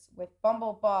beards with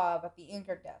Bumble Bob at the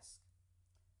inker desk.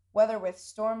 Weather with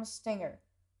Storm Stinger.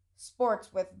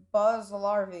 Sports with Buzz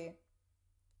Larvey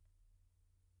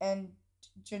and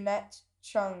Jeanette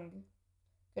Chung.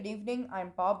 Good evening,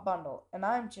 I'm Bob Bundle, and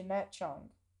I'm Jeanette Chung.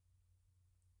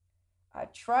 A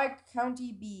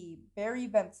Tri-County bee, Barry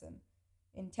Benson,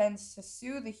 intends to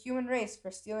sue the human race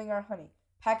for stealing our honey,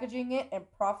 packaging it,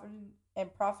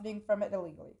 and profiting from it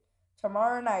illegally.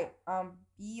 Tomorrow night on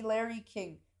Bee Larry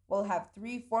King, we'll have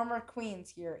 3 former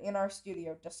queens here in our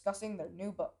studio discussing their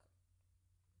new book.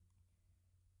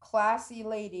 Classy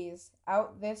ladies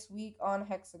out this week on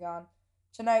Hexagon.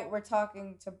 Tonight we're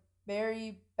talking to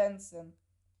Barry Benson.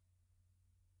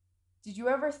 Did you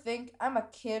ever think, I'm a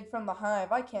kid from the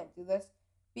hive, I can't do this?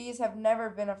 Bees have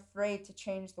never been afraid to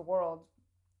change the world.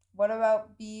 What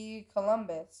about Bee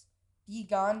Columbus? Bee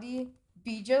Gandhi?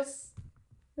 Beezus?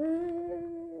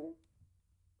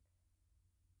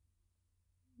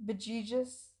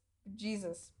 Bejesus?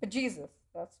 Bejesus.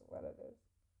 That's what it is.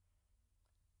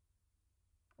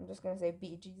 I'm just gonna say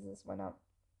Bejesus, why not?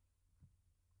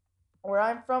 Where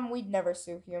I'm from, we'd never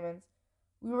sue humans.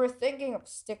 We were thinking of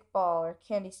stickball or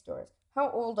candy stores. How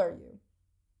old are you?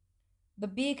 The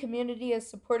bee community is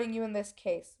supporting you in this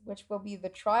case, which will be the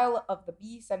trial of the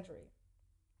bee century.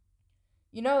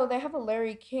 You know, they have a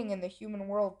Larry King in the human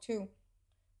world, too.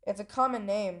 It's a common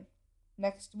name.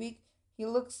 Next week, he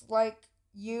looks like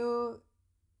you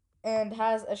and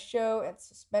has a show and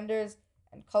suspenders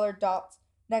and colored dots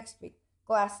next week.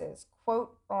 Glasses.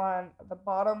 Quote on the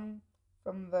bottom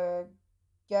from the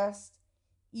guest,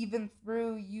 even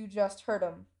through you just heard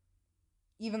him.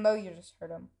 Even though you just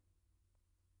heard him.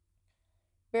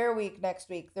 Bear Week next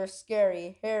week. They're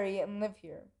scary, hairy, and live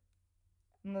here.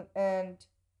 And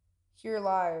here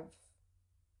live.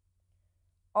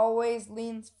 Always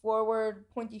leans forward,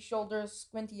 pointy shoulders,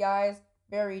 squinty eyes,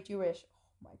 very Jewish.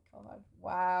 Oh my god.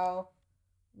 Wow.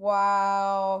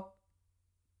 Wow.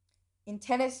 In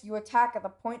tennis, you attack at the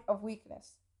point of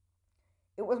weakness.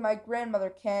 It was my grandmother,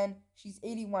 Ken. She's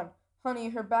 81. Honey,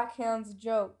 her backhand's a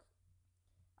joke.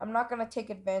 I'm not gonna take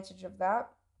advantage of that.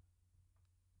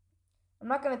 I'm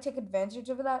not gonna take advantage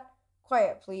of that.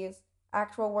 Quiet, please.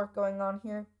 Actual work going on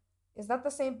here. Is that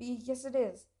the same bee? Yes, it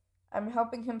is. I'm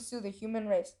helping him sue the human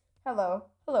race. Hello.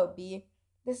 Hello, bee.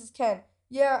 This is Ken.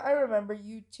 Yeah, I remember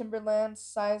you, Timberland,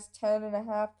 size 10 and a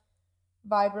half,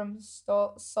 Vibram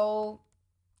soul.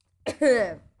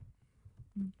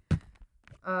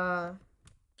 uh,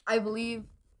 I believe.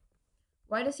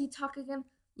 Why does he talk again?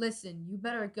 Listen, you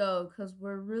better go, because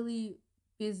we're really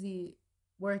busy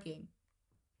working.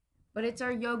 But it's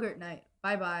our yogurt night.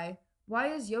 Bye bye.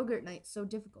 Why is yogurt night so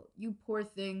difficult? You poor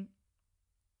thing.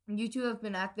 You two have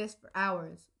been at this for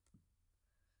hours.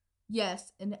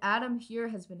 Yes, and Adam here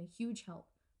has been a huge help.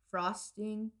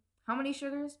 Frosting. How many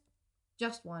sugars?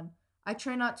 Just one. I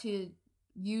try not to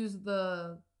use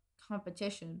the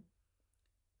competition.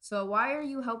 So why are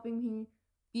you helping me?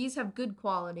 These have good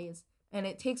qualities, and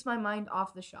it takes my mind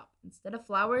off the shop. Instead of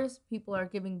flowers, people are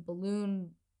giving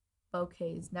balloon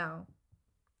bouquets now.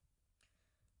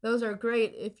 Those are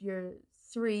great if you're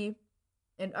 3,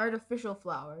 and artificial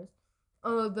flowers.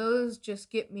 Oh, those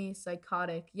just get me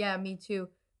psychotic. Yeah, me too.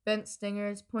 Bent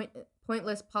stingers,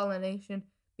 pointless pollination.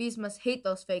 Bees must hate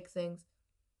those fake things.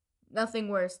 Nothing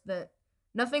worse than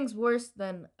Nothing's worse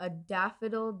than a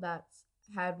daffodil that's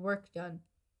had work done.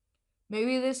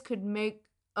 Maybe this could make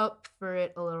up for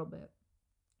it a little bit.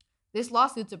 This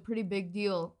lawsuit's a pretty big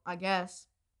deal, I guess.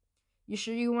 You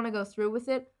sure you want to go through with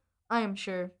it? I am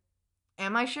sure.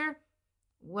 Am I sure?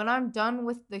 When I'm done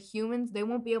with the humans, they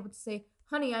won't be able to say,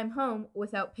 honey, I'm home,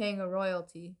 without paying a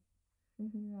royalty.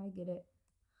 I get it.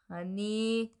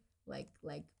 Honey, like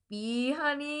bee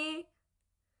honey.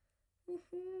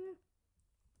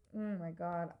 Oh my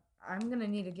god. I'm gonna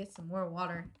need to get some more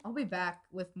water. I'll be back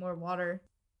with more water.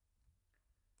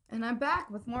 And I'm back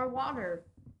with more water.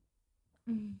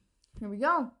 Here we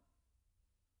go.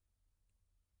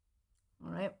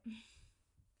 All right.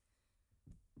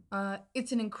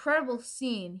 It's an incredible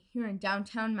scene here in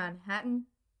downtown Manhattan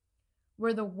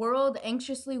where the world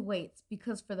anxiously waits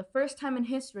because for the first time in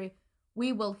history,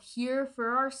 we will hear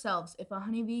for ourselves if a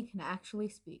honeybee can actually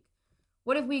speak.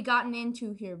 What have we gotten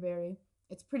into here, Barry?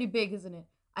 It's pretty big, isn't it?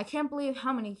 I can't believe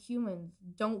how many humans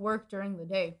don't work during the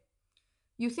day.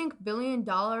 You think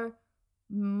billion-dollar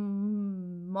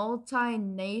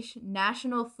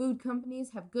multinational food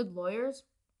companies have good lawyers?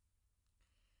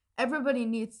 Everybody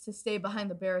needs to stay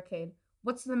behind the barricade.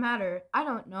 What's the matter? I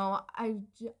don't know.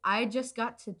 I just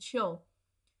got to chill.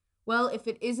 Well, if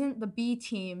it isn't the B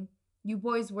team, you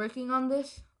boys working on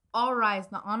this? All rise,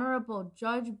 the Honorable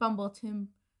Judge Bumbleton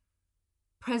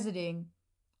presiding.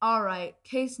 All right,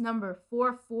 case number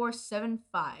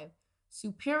 4475,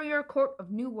 Superior Court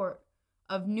of New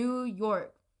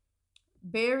York.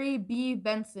 Barry B.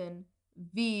 Benson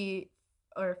v.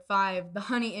 or 5, the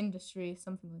honey industry,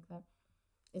 something like that,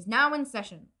 is now in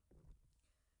session.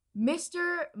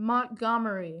 Mr.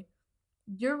 Montgomery,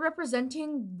 you're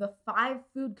representing the 5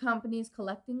 food companies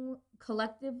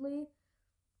collectively,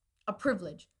 a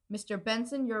privilege. Mr.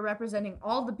 Benson, you're representing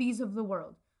all the bees of the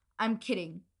world. I'm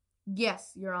kidding.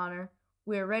 Yes, Your Honor,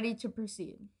 we're ready to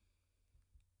proceed.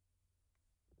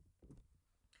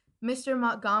 Mr.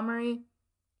 Montgomery,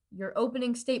 your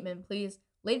opening statement, please.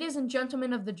 Ladies and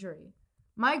gentlemen of the jury,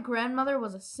 my grandmother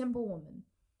was a simple woman.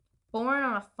 Born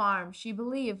on a farm, she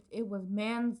believed it was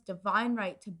man's divine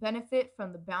right to benefit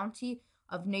from the bounty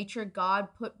of nature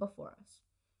God put before us.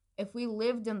 If we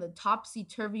lived in the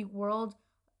topsy-turvy world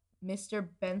Mr.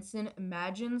 Benson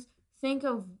imagines, think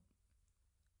of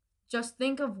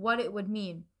what it would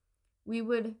mean.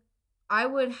 I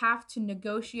would have to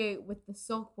negotiate with the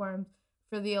silkworms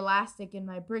for the elastic in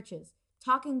my breeches.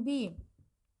 Talking bee.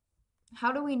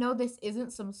 How do we know this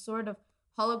isn't some sort of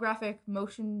holographic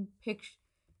motion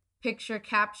picture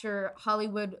capture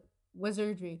Hollywood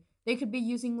wizardry? They could be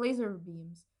using laser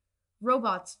beams,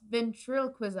 robots,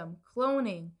 ventriloquism,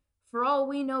 cloning. For all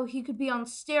we know, he could be on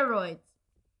steroids.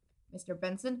 Mr.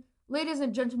 Benson, ladies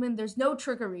and gentlemen, there's no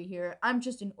trickery here. I'm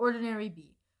just an ordinary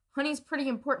bee. Honey's pretty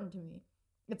important to me.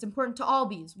 It's important to all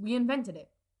bees. We invented it.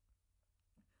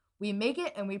 We make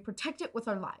it and we protect it with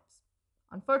our lives.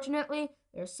 Unfortunately,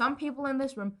 there are some people in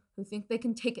this room who think they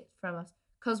can take it from us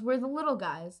because we're the little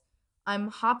guys. I'm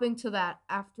hoping that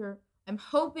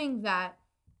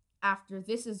after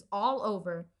this is all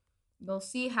over, you'll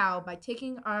see how by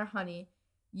taking our honey,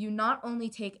 you not only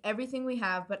take everything we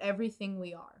have, but everything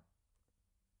we are.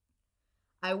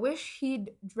 I wish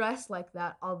he'd dress like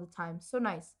that all the time. So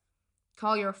nice.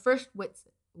 Call your first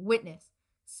witness.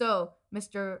 So,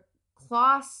 Mr.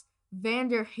 Klaus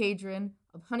Vanderhadren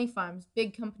of Honey Farms,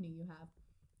 big company you have.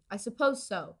 I suppose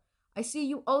so. I see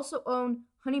you also own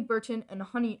Honey Burton and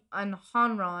Honey and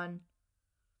Honron.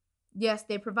 Yes,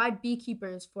 they provide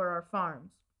beekeepers for our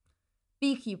farms.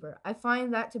 Beekeeper, I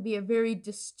find that to be a very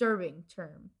disturbing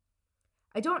term.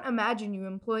 I don't imagine you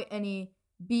employ any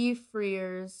bee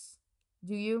freers,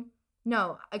 do you?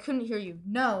 No, I couldn't hear you.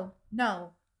 No,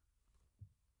 no.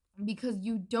 Because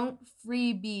you don't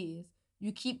free bees,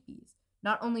 you keep bees.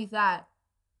 Not only that,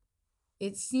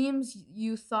 it seems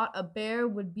you thought a bear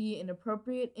would be an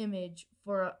appropriate image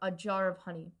for a jar of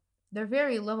honey. They're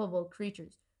very lovable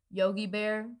creatures. Yogi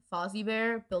Bear, Fozzie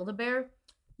Bear, Build-A-Bear.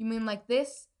 You mean like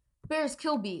this? Bears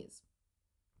kill bees.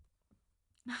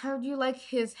 How'd you like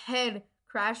his head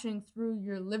crashing through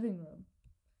your living room?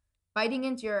 Biting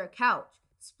into your couch,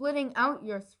 splitting out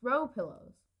your throw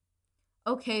pillows.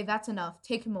 Okay, that's enough.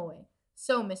 Take him away.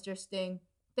 So, Mr. Sting,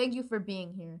 thank you for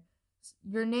being here.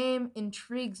 Your name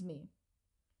intrigues me.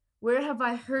 Where have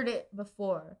I heard it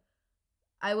before?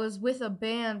 I was with a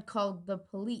band called The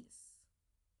Police.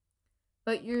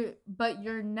 But you've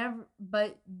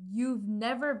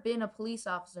never been a police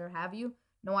officer, have you?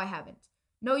 No, I haven't.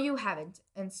 No, you haven't.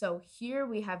 And so here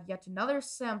we have yet another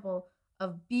sample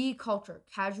of bee culture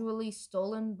casually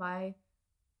stolen by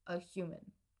a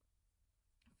human.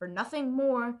 For nothing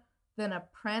more than a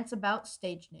prance about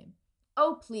stage name.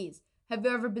 Oh, please, have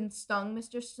you ever been stung,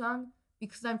 Mr. Stung?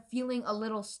 Because I'm feeling a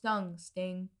little stung,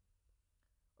 Sting.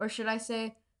 Or should I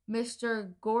say,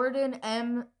 Mr. Gordon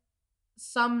M.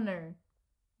 Sumner.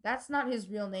 That's not his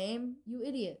real name, you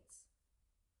idiots.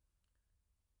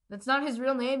 That's not his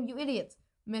real name, you idiots.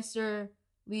 Mr.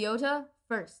 Leota,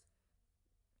 first.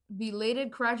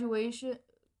 Belated congratulations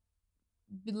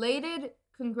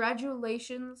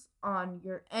on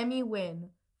your Emmy win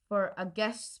for a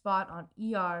guest spot on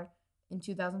ER in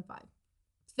 2005.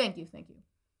 Thank you, thank you.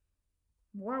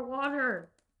 More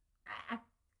water. Ah.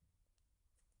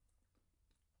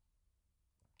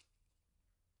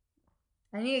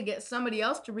 I need to get somebody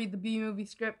else to read the B movie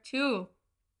script too.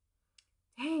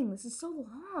 Dang, this is so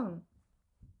long.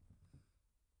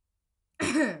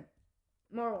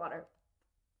 More water.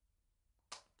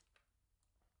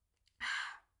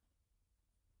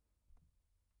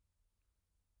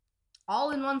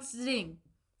 All in one sitting.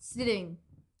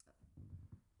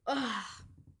 Ugh.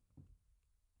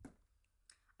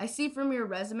 I see from your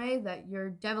resume that you're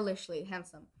devilishly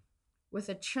handsome, with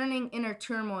a churning inner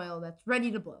turmoil that's ready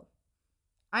to blow.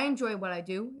 I enjoy what I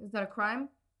do. Is that a crime?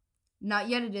 Not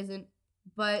yet, it isn't.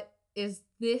 But is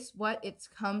this what it's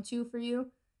come to for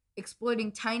you?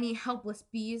 Exploiting tiny, helpless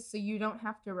bees so you don't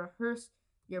have to rehearse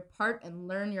your part and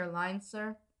learn your lines,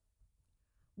 sir?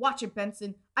 Watch it,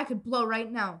 Benson. I could blow right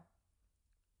now.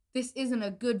 This isn't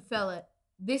a good fella.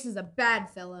 This is a bad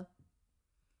fella.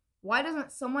 Why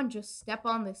doesn't someone just step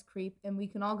on this creep and we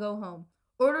can all go home?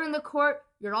 Order in the court.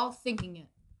 You're all thinking it.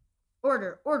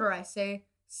 Order, I say.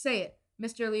 Say it.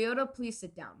 Mr. Leota, please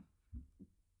sit down.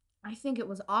 I think it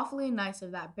was awfully nice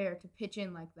of that bear to pitch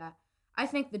in like that. I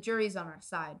think the jury's on our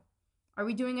side. Are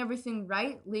we doing everything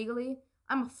right, legally?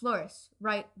 I'm a florist,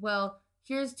 right? Well,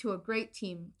 here's to a great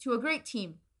team. To a great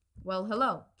team. Well,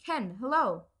 hello. Ken,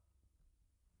 hello.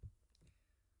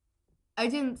 I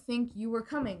didn't think you were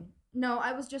coming. No,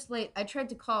 I was just late. I tried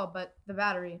to call, but the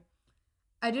battery.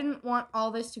 I didn't want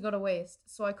all this to go to waste,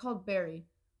 so I called Barry.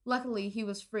 Luckily, he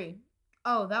was free.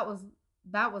 Oh, that was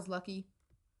lucky.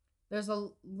 There's a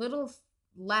little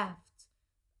left.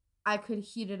 I could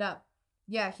heat it up.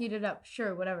 Yeah, heat it up.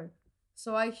 Sure, whatever.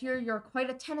 So I hear you're quite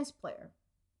a tennis player.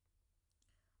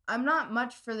 I'm not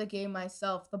much for the game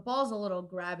myself. The ball's a little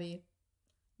grabby.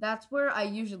 That's where I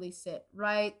usually sit,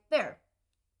 right there.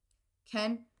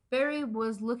 Ken, Barry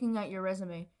was looking at your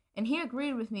resume, and he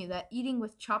agreed with me that eating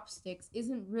with chopsticks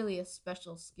isn't really a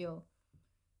special skill.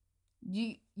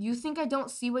 You think I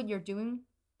don't see what you're doing?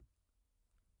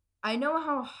 I know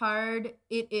how hard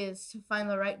it is to find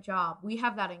the right job. We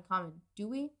have that in common, do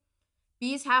we?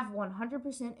 Bees have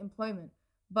 100% employment,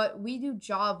 but we do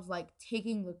jobs like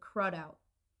taking the crud out.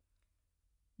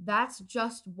 That's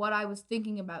just what I was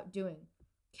thinking about doing.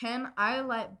 Can I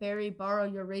let Barry borrow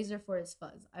your razor for his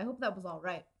fuzz? I hope that was all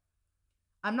right.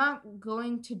 I'm not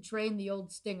going to drain the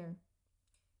old stinger.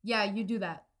 Yeah, you do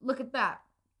that. Look at that.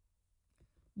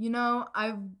 You know,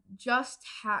 I've just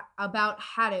about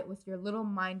had it with your little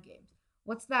mind games.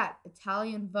 What's that?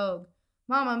 Italian Vogue.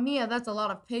 Mamma mia, that's a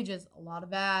lot of pages, a lot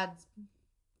of ads.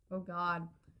 Oh God.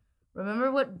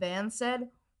 Remember what Van said?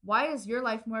 Why is your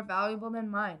life more valuable than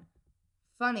mine?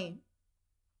 Funny.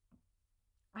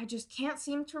 I just can't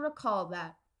seem to recall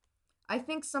that. I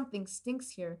think something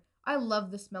stinks here. I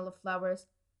love the smell of flowers.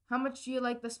 How much do you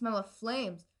like the smell of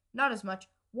flames? Not as much.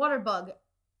 Waterbug.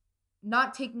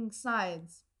 Not taking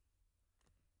sides.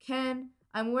 Ken,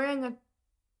 I'm wearing a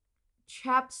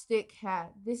chapstick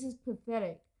hat. This is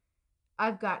pathetic.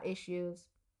 I've got issues.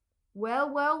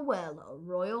 Well, well, well, a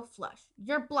royal flush.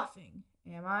 You're bluffing,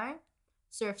 am I?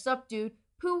 Surf's up, dude.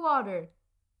 Pooh water.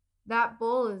 That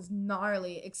bowl is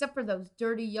gnarly, except for those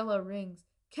dirty yellow rings.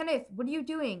 Kenneth, what are you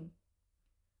doing?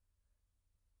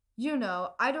 You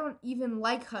know, I don't even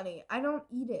like honey. I don't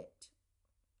eat it.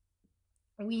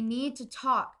 We need to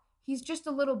talk. He's just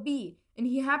a little bee, and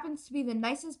he happens to be the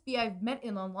nicest bee I've met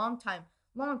in a long time.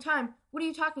 Long time? What are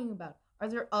you talking about? Are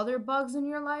there other bugs in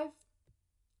your life?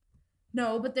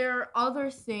 No, but there are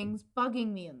other things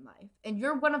bugging me in life, and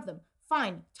you're one of them.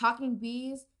 Fine, talking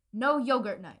bees, no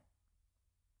yogurt night.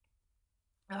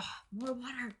 Ugh, more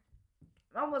water.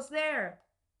 I'm almost there.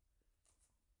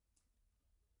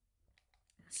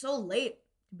 It's so late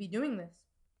to be doing this.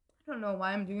 I don't know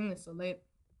why I'm doing this so late.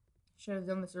 Should have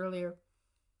done this earlier.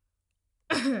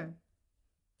 So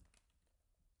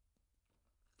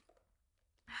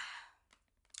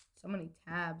many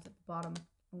tabs at the bottom.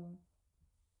 Oh.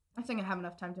 I think I have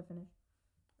enough time to finish.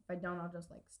 If I don't, I'll just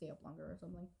like stay up longer or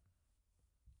something.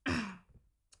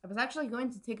 I was actually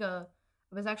going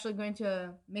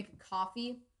to make a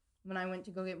coffee when I went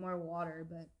to go get more water,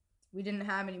 but we didn't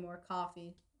have any more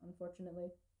coffee,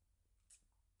 unfortunately.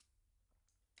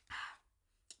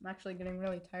 I'm actually getting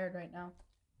really tired right now.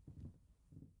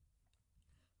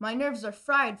 My nerves are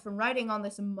fried from riding on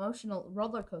this emotional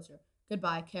roller coaster.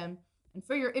 Goodbye, Ken. And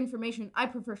for your information, I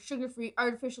prefer sugar-free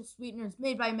artificial sweeteners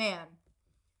made by man.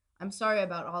 I'm sorry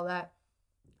about all that.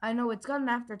 I know it's got an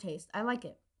aftertaste. I like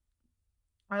it.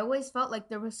 I always felt like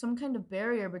there was some kind of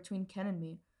barrier between Ken and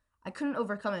me. I couldn't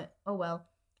overcome it. Oh well.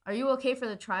 Are you okay for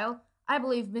the trial? I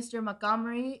believe Mr.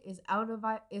 Montgomery is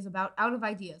about out of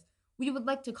ideas. We would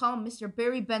like to call Mr.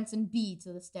 Barry Benson B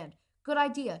to the stand. Good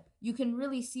idea. You can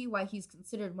really see why he's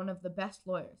considered one of the best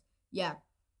lawyers. Yeah.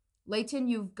 Layton,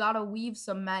 you've got to weave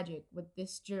some magic with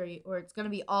this jury or it's going to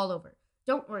be all over.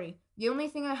 Don't worry. The only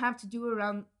thing I have to do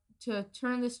around to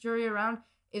turn this jury around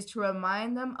is to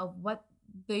remind them of what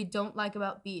they don't like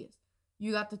about bees.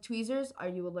 You got the tweezers? Are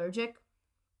you allergic?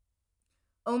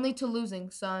 Only to losing,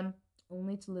 son.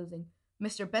 Only to losing.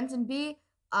 Mr. Benson B,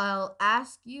 I'll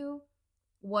ask you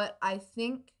what I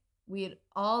think we'd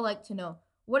all like to know.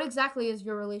 What exactly is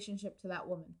your relationship to that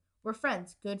woman? We're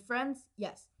friends. Good friends?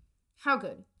 Yes. How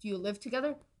good? Do you live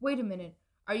together? Wait a minute.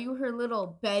 Are you her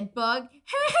little bed bug?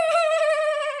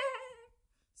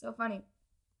 So funny.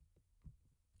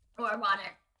 Or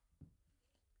water.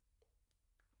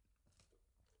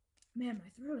 Man,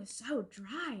 my throat is so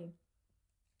dry.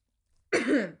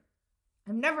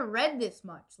 I've never read this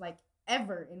much, like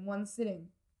ever, in one sitting.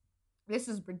 This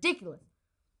is ridiculous.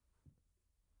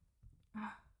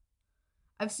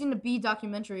 I've seen a bee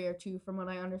documentary or two, from what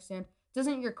I understand.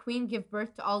 Doesn't your queen give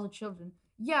birth to all the children?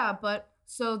 Yeah, but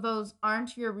so those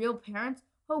aren't your real parents?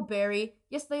 Oh, Barry,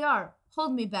 yes they are.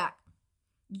 Hold me back.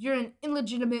 You're an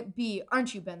illegitimate bee,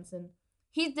 aren't you, Benson?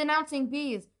 He's denouncing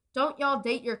bees. Don't y'all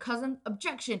date your cousin?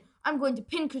 Objection! I'm going to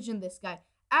pincushion this guy.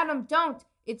 Adam, don't!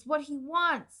 It's what he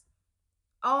wants.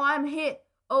 Oh, I'm hit.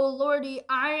 Oh, lordy,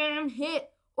 I am hit.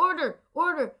 Order!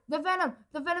 Order! The venom!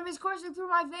 The venom is coursing through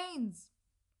my veins.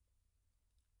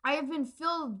 I have been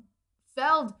felled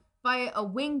by a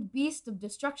winged beast of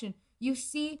destruction. You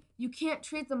see, you can't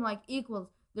treat them like equals.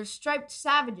 They're striped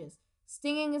savages.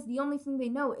 Stinging is the only thing they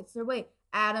know. It's their way.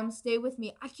 Adam, stay with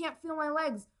me. I can't feel my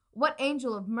legs. What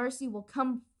angel of mercy will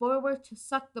come forward to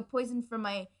suck the poison from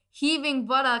my heaving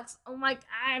buttocks? Oh my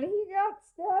God, he got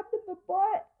stabbed in the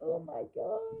butt. Oh my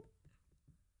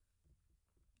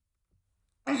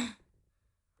God.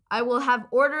 I will have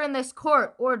order in this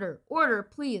court. Order. Order,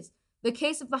 please. The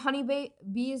case of the honey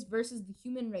bees versus the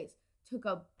human race took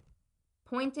a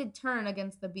pointed turn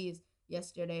against the bees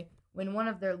yesterday when one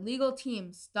of their legal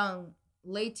teams stung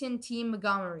Layton T.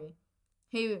 Montgomery.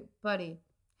 Hey, buddy.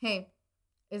 Hey,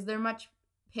 is there much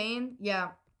pain?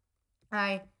 Yeah.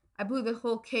 I blew the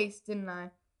whole case, didn't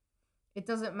I? It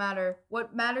doesn't matter.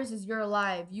 What matters is you're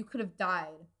alive. You could have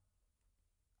died.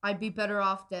 I'd be better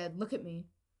off dead. Look at me.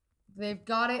 They've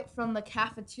got it from the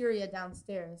cafeteria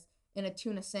downstairs in a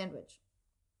tuna sandwich.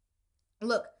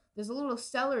 Look, there's a little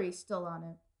celery still on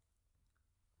it.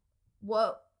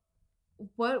 What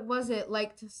what was it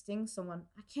like to sting someone?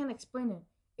 I can't explain it.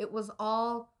 It was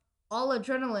all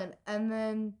adrenaline and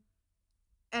then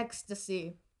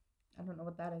ecstasy. I don't know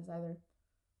what that is either.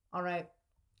 All right.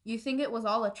 You think it was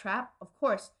all a trap? Of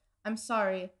course. I'm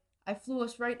sorry. I flew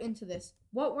us right into this.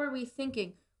 What were we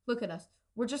thinking? Look at us.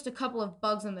 We're just a couple of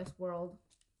bugs in this world.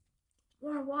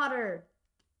 More water.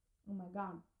 Oh my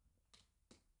god.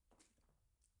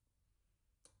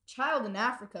 Child in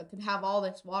Africa could have all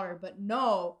this water, but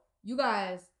no, you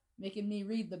guys making me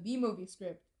read the B movie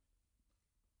script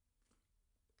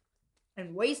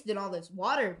and wasted all this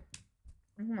water.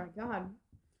 Oh my god.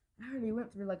 I already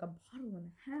went through like a bottle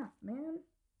and a half, man.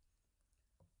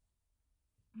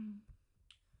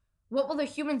 What will the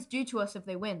humans do to us if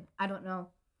they win? I don't know.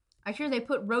 I hear they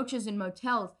put roaches in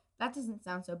motels. That doesn't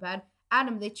sound so bad.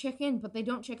 Adam, they check in, but they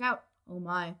don't check out. Oh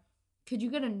my. Could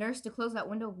you get a nurse to close that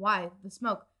window? Why? The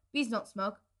smoke. Bees don't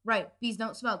smoke. Right, bees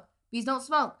don't smoke. Bees don't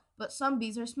smoke, but some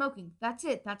bees are smoking. That's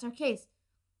it. That's our case.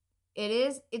 It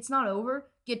is. It's not over.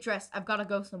 Get dressed. I've got to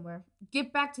go somewhere.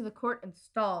 Get back to the court and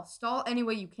stall. Stall any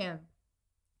way you can.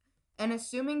 And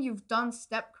assuming you've done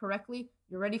step correctly,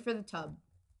 you're ready for the tub.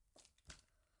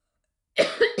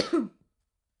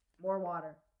 More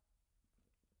water.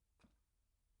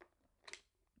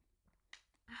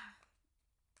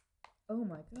 Oh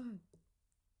my god.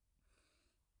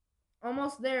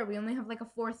 Almost there. We only have like a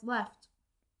fourth left.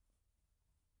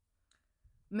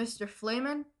 Mr.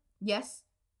 Flamin? Yes.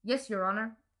 Yes, Your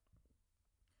Honor.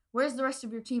 Where's the rest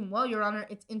of your team? Well, Your Honor,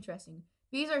 it's interesting.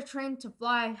 Bees are trained to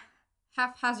fly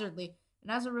haphazardly,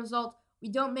 and as a result, we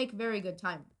don't make very good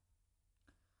time.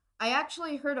 I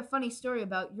actually heard a funny story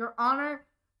about Your Honor.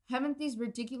 Haven't these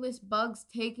ridiculous bugs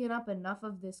taken up enough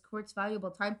of this court's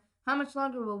valuable time? How much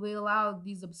longer will we allow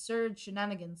these absurd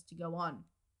shenanigans to go on?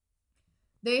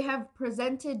 They have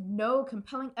presented no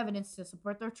compelling evidence to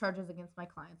support their charges against my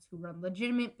clients who run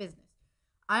legitimate business.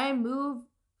 I move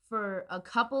for a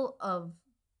couple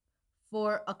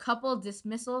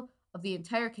dismissal of the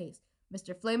entire case.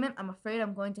 Mr. Flamin, I'm afraid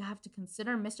I'm going to have to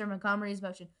consider Mr. Montgomery's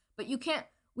motion. But you can't.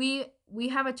 We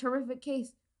have a terrific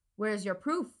case. Where is your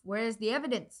proof? Where is the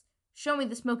evidence? Show me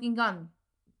the smoking gun.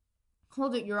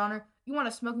 Hold it, Your Honor. You want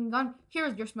a smoking gun? Here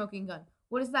is your smoking gun.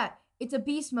 What is that? It's a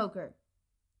bee smoker.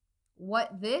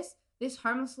 What, this? This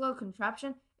harmless little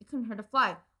contraption? It couldn't hurt a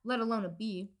fly, let alone a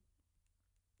bee.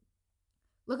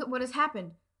 Look at what has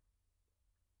happened.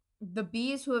 The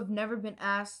bees who have never been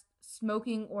asked,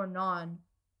 smoking or non.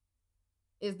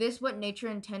 Is this what nature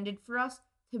intended for us?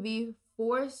 To be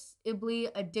forcibly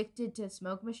addicted to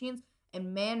smoke machines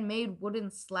and man-made wooden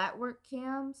slatwork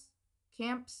camps.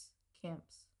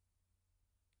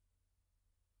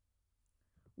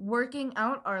 Working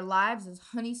out our lives as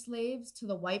honey slaves to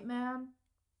the white man?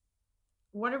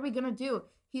 What are we gonna do?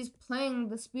 He's playing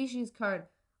the species card.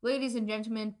 Ladies and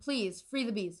gentlemen, please, free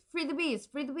the bees. Free the bees.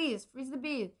 Free the bees. Free the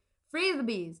bees. Free the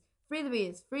bees. Free the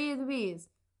bees. Free the bees.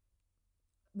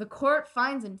 The court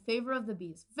finds in favor of the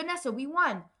bees. Vanessa, we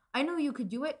won. I knew you could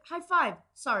do it. High five.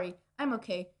 Sorry, I'm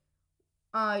okay.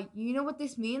 You know what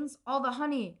this means? All the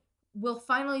honey will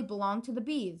finally belong to the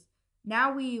bees.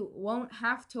 Now we won't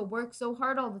have to work so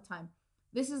hard all the time.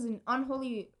 This is an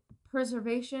unholy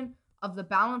preservation of the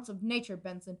balance of nature,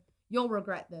 Benson. You'll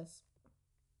regret this.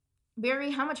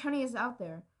 Barry, how much honey is out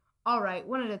there? All right,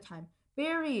 one at a time.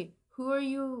 Barry, who are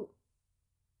you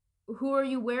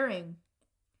wearing?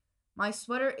 My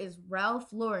sweater is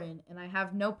Ralph Lauren, and I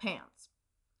have no pants.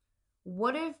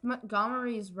 What if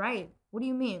Montgomery is right? What do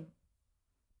you mean?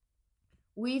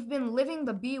 We've been living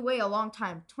the bee way a long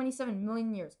time, 27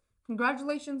 million years.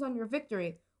 Congratulations on your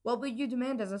victory. What would you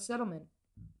demand as a settlement?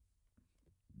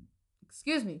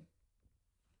 Excuse me.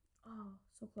 Oh,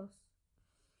 so close.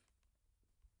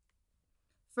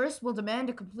 First, we'll demand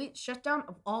a complete shutdown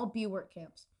of all bee work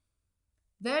camps.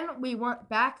 Then we want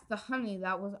back the honey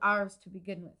that was ours to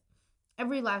begin with.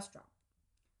 Every last drop.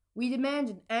 We demand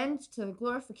an end to the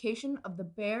glorification of the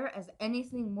bear as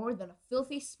anything more than a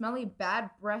filthy, smelly,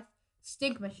 bad breath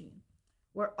stink machine.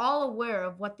 We're all aware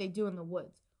of what they do in the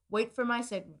woods. Wait for my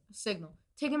signal.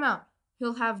 Take him out.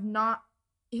 He'll have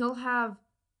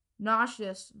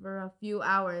nauseous for a few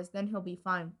hours, then he'll be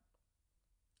fine.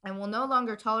 And will no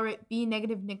longer tolerate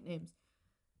bee-negative nicknames.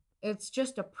 It's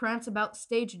just a prance about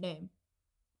stage name.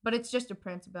 But it's just a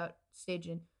prance about stage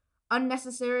name.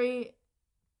 Unnecessary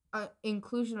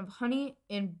inclusion of honey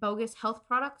in bogus health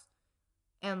products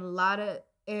and ladida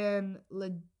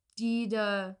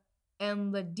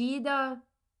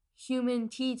human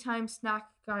tea time snack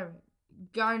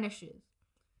garnishes.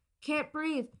 Can't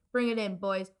breathe. Bring it in,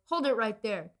 boys. Hold it right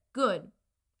there. Good.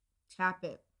 Tap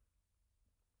it.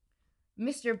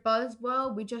 Mr.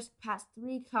 Buzzwell, we just passed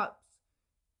 3 cups,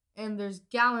 and there's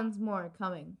gallons more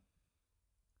coming.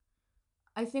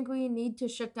 I think we need to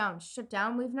shut down. Shut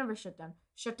down? We've never shut down.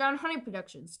 Shut down honey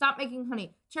production. Stop making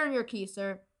honey. Turn your key,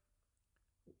 sir.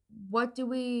 What do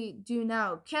we do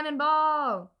now?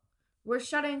 Cannonball! We're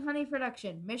shutting honey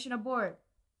production. Mission abort.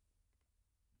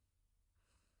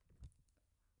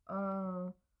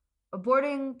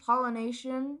 Aborting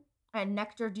pollination and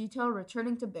nectar detail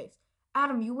returning to base.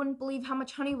 Adam, you wouldn't believe how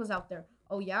much honey was out there.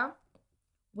 Oh, yeah?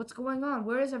 What's going on?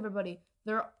 Where is everybody?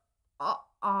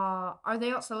 Are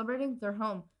they out celebrating? They're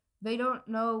home. They don't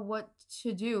know what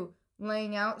to do.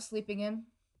 Laying out, sleeping in.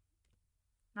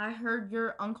 I heard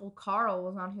your Uncle Carl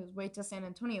was on his way to San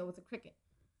Antonio with a cricket.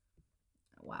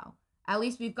 Wow. At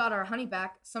least we've got our honey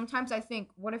back. Sometimes I think,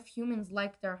 what if humans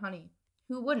liked their honey?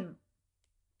 Who wouldn't?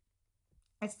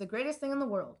 It's the greatest thing in the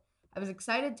world. I was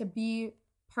excited to be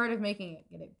part of making it.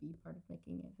 Get it? Be part of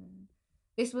making it.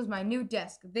 This was my new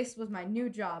desk. This was my new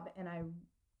job, and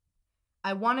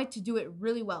I wanted to do it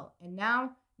really well. And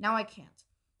now I can't.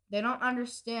 They don't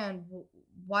understand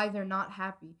why they're not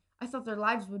happy. I thought their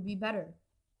lives would be better.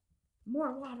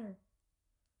 More water.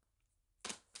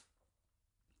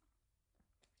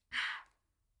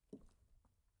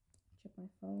 Check my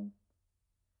phone.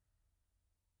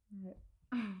 All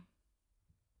right.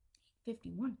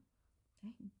 51.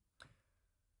 Dang.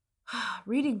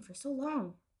 Reading for so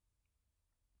long.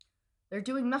 They're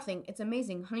doing nothing. It's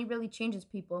amazing. Honey really changes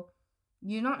people.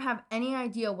 You don't have any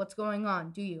idea what's going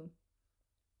on, do you?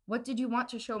 What did you want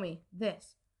to show me?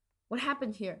 This. What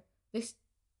happened here? This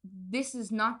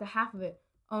is not the half of it.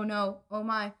 Oh no. Oh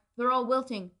my. They're all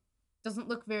wilting. Doesn't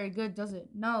look very good, does it?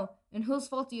 No. And whose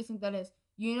fault do you think that is?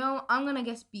 You know, I'm gonna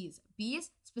guess bees.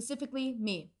 Bees? Specifically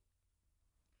me.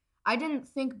 I didn't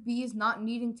think bees not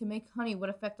needing to make honey would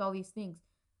affect all these things.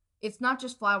 It's not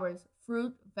just flowers,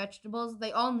 fruit, vegetables,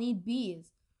 they all need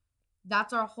bees.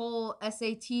 That's our whole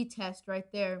SAT test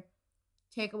right there.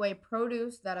 Take away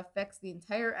produce that affects the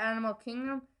entire animal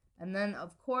kingdom, and then,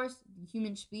 of course, the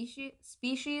human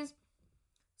species.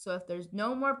 So if there's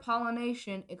no more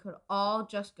pollination, it could all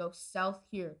just go south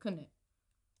here, couldn't it?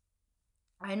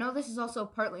 I know this is also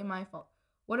partly my fault.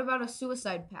 What about a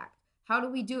suicide pact? How do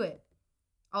we do it?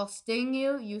 I'll sting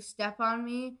you, you step on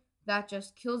me, that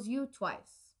just kills you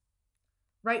twice.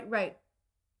 Right.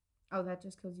 Oh, that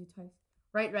just kills you twice.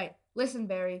 Right. Listen,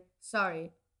 Barry,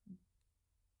 sorry,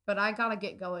 but I gotta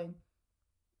get going.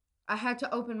 I had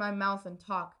to open my mouth and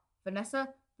talk. Vanessa,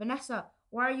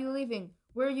 why are you leaving?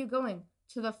 Where are you going?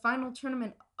 To the final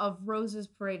tournament of Rose's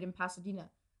Parade in Pasadena.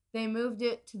 They moved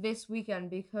it to this weekend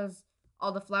because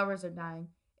all the flowers are dying.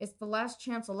 It's the last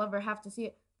chance I'll ever have to see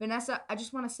it. Vanessa, I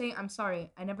just want to say I'm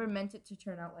sorry. I never meant it to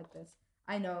turn out like this.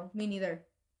 I know, me neither.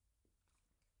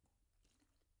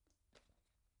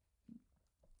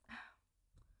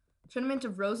 Tournament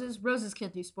of Roses? Roses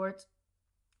can't do sports.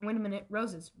 Wait a minute.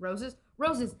 Roses.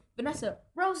 Vanessa,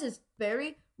 roses.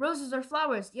 Barry, roses are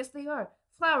flowers. Yes, they are.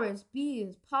 Flowers,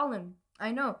 bees, pollen.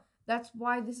 I know. That's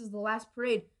why this is the last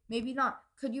parade. Maybe not.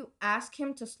 Could you ask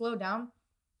him to slow down?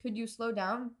 Could you slow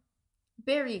down?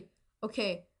 Barry,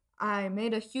 okay, I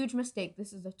made a huge mistake.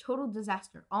 This is a total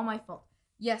disaster. All my fault.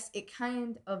 Yes, it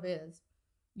kind of is.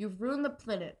 You've ruined the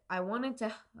planet. I wanted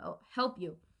to help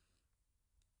you.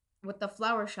 With the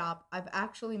flower shop, I've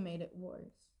actually made it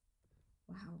worse.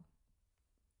 Wow.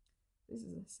 This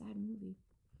is a sad movie.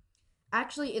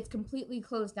 Actually, it's completely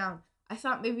closed down. I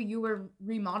thought maybe you were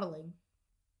remodeling.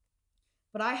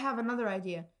 But I have another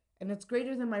idea, and it's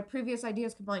greater than my previous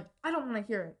ideas combined. I don't want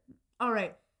to hear it. All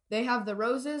right. They have the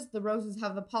roses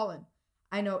have the pollen.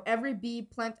 I know every bee,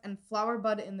 plant, and flower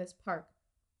bud in this park.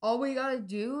 All we gotta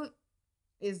do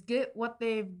is get what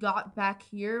they've got back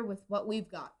here with what we've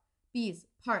got. Bees,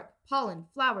 park, pollen,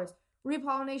 flowers,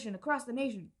 repollination across the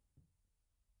nation.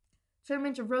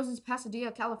 Tournament of Roses,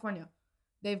 Pasadena, California.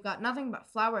 They've got nothing but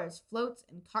flowers, floats,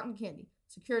 and cotton candy.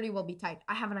 Security will be tight.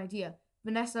 I have an idea.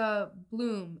 Vanessa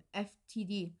Bloom,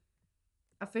 FTD.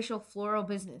 Official floral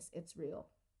business. It's real.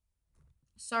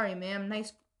 Sorry, ma'am.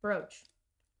 Nice brooch.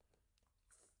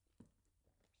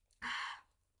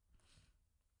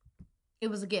 It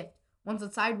was a gift. Once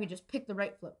inside, we just picked the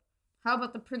right float. How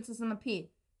about the princess and the pea?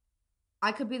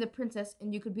 I could be the princess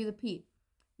and you could be the pea.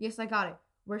 Yes, I got it.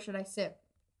 Where should I sit?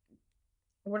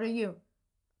 What are you?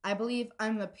 I believe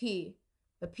I'm the pea.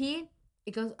 The pea?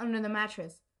 It goes under the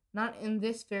mattress. Not in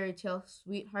this fairy tale,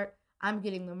 sweetheart. I'm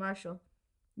getting the marshal.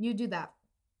 You do that.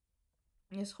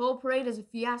 This whole parade is a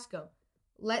fiasco.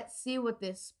 Let's see what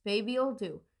this baby'll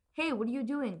do. Hey, what are you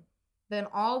doing? Then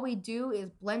all we do is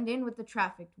blend in with the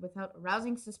traffic without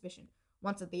arousing suspicion.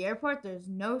 Once at the airport, there's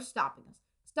no stopping us.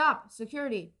 Stop!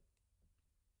 Security!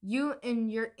 You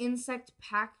and your insect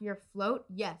pack your float?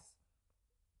 Yes.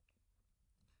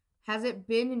 Has it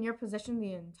been in your possession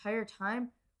the entire time?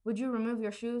 Would you remove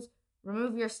your shoes?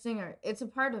 Remove your stinger. It's a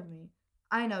part of me.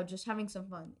 I know, just having some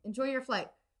fun. Enjoy your flight.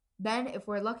 Then, if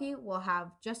we're lucky, we'll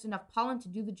have just enough pollen to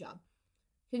do the job.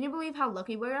 Can you believe how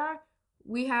lucky we are?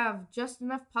 We have just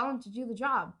enough pollen to do the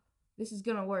job. This is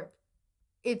gonna work.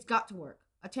 It's got to work.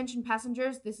 Attention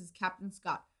passengers, this is Captain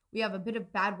Scott. We have a bit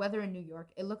of bad weather in New York.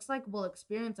 It looks like we'll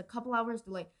experience a couple hours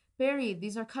delay. Barry,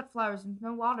 these are cut flowers with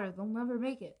no water. They'll never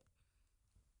make it.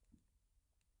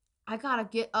 I gotta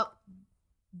get up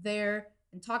there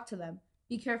and talk to them.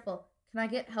 Be careful. Can I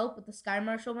get help with the Sky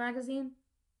Marshal magazine?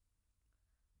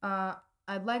 Uh,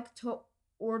 I'd like to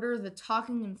order the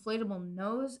talking inflatable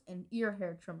nose and ear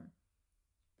hair trimmer.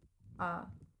 Uh,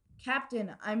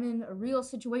 Captain, I'm in a real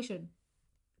situation.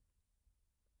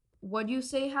 What do you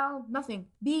say, Hal? Nothing.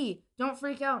 B, don't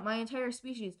freak out. My entire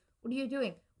species. What are you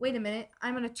doing? Wait a minute.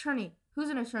 I'm an attorney. Who's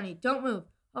an attorney? Don't move.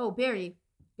 Oh, Barry.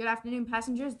 Good afternoon,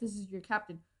 passengers. This is your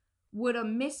captain. Would a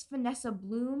Miss Vanessa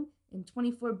Bloom in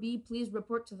 24B please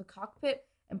report to the cockpit?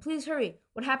 And please hurry.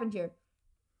 What happened here?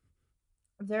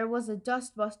 There was a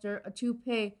dustbuster, a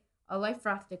toupee, a life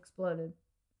raft exploded.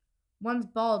 One's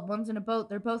bald, one's in a boat.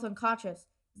 They're both unconscious.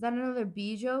 Is that another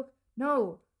B joke?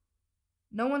 No.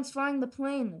 No one's flying the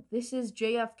plane. This is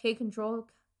JFK Control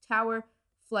Tower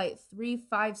Flight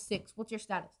 356. What's your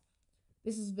status?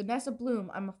 This is Vanessa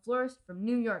Bloom. I'm a florist from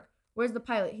New York. Where's the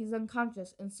pilot? He's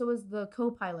unconscious, and so is the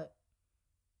co-pilot.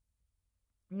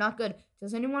 Not good.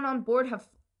 Does anyone on board have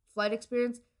flight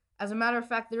experience? As a matter of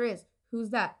fact, there is. Who's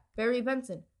that? Barry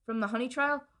Benson. From the Honey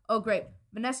Trial? Oh, great.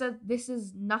 Vanessa, this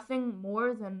is nothing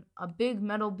more than a big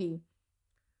metal bee.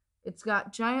 It's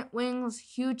got giant wings,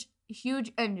 huge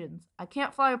engines. I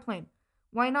can't fly a plane.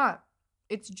 Why not?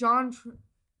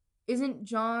 Isn't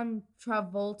John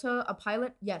Travolta a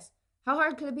pilot? Yes. How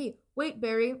hard could it be? Wait,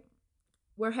 Barry.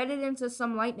 We're headed into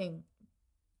some lightning.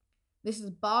 This is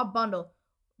Bob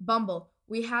Bumble.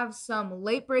 We have some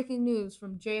late breaking news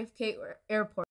from JFK Airport.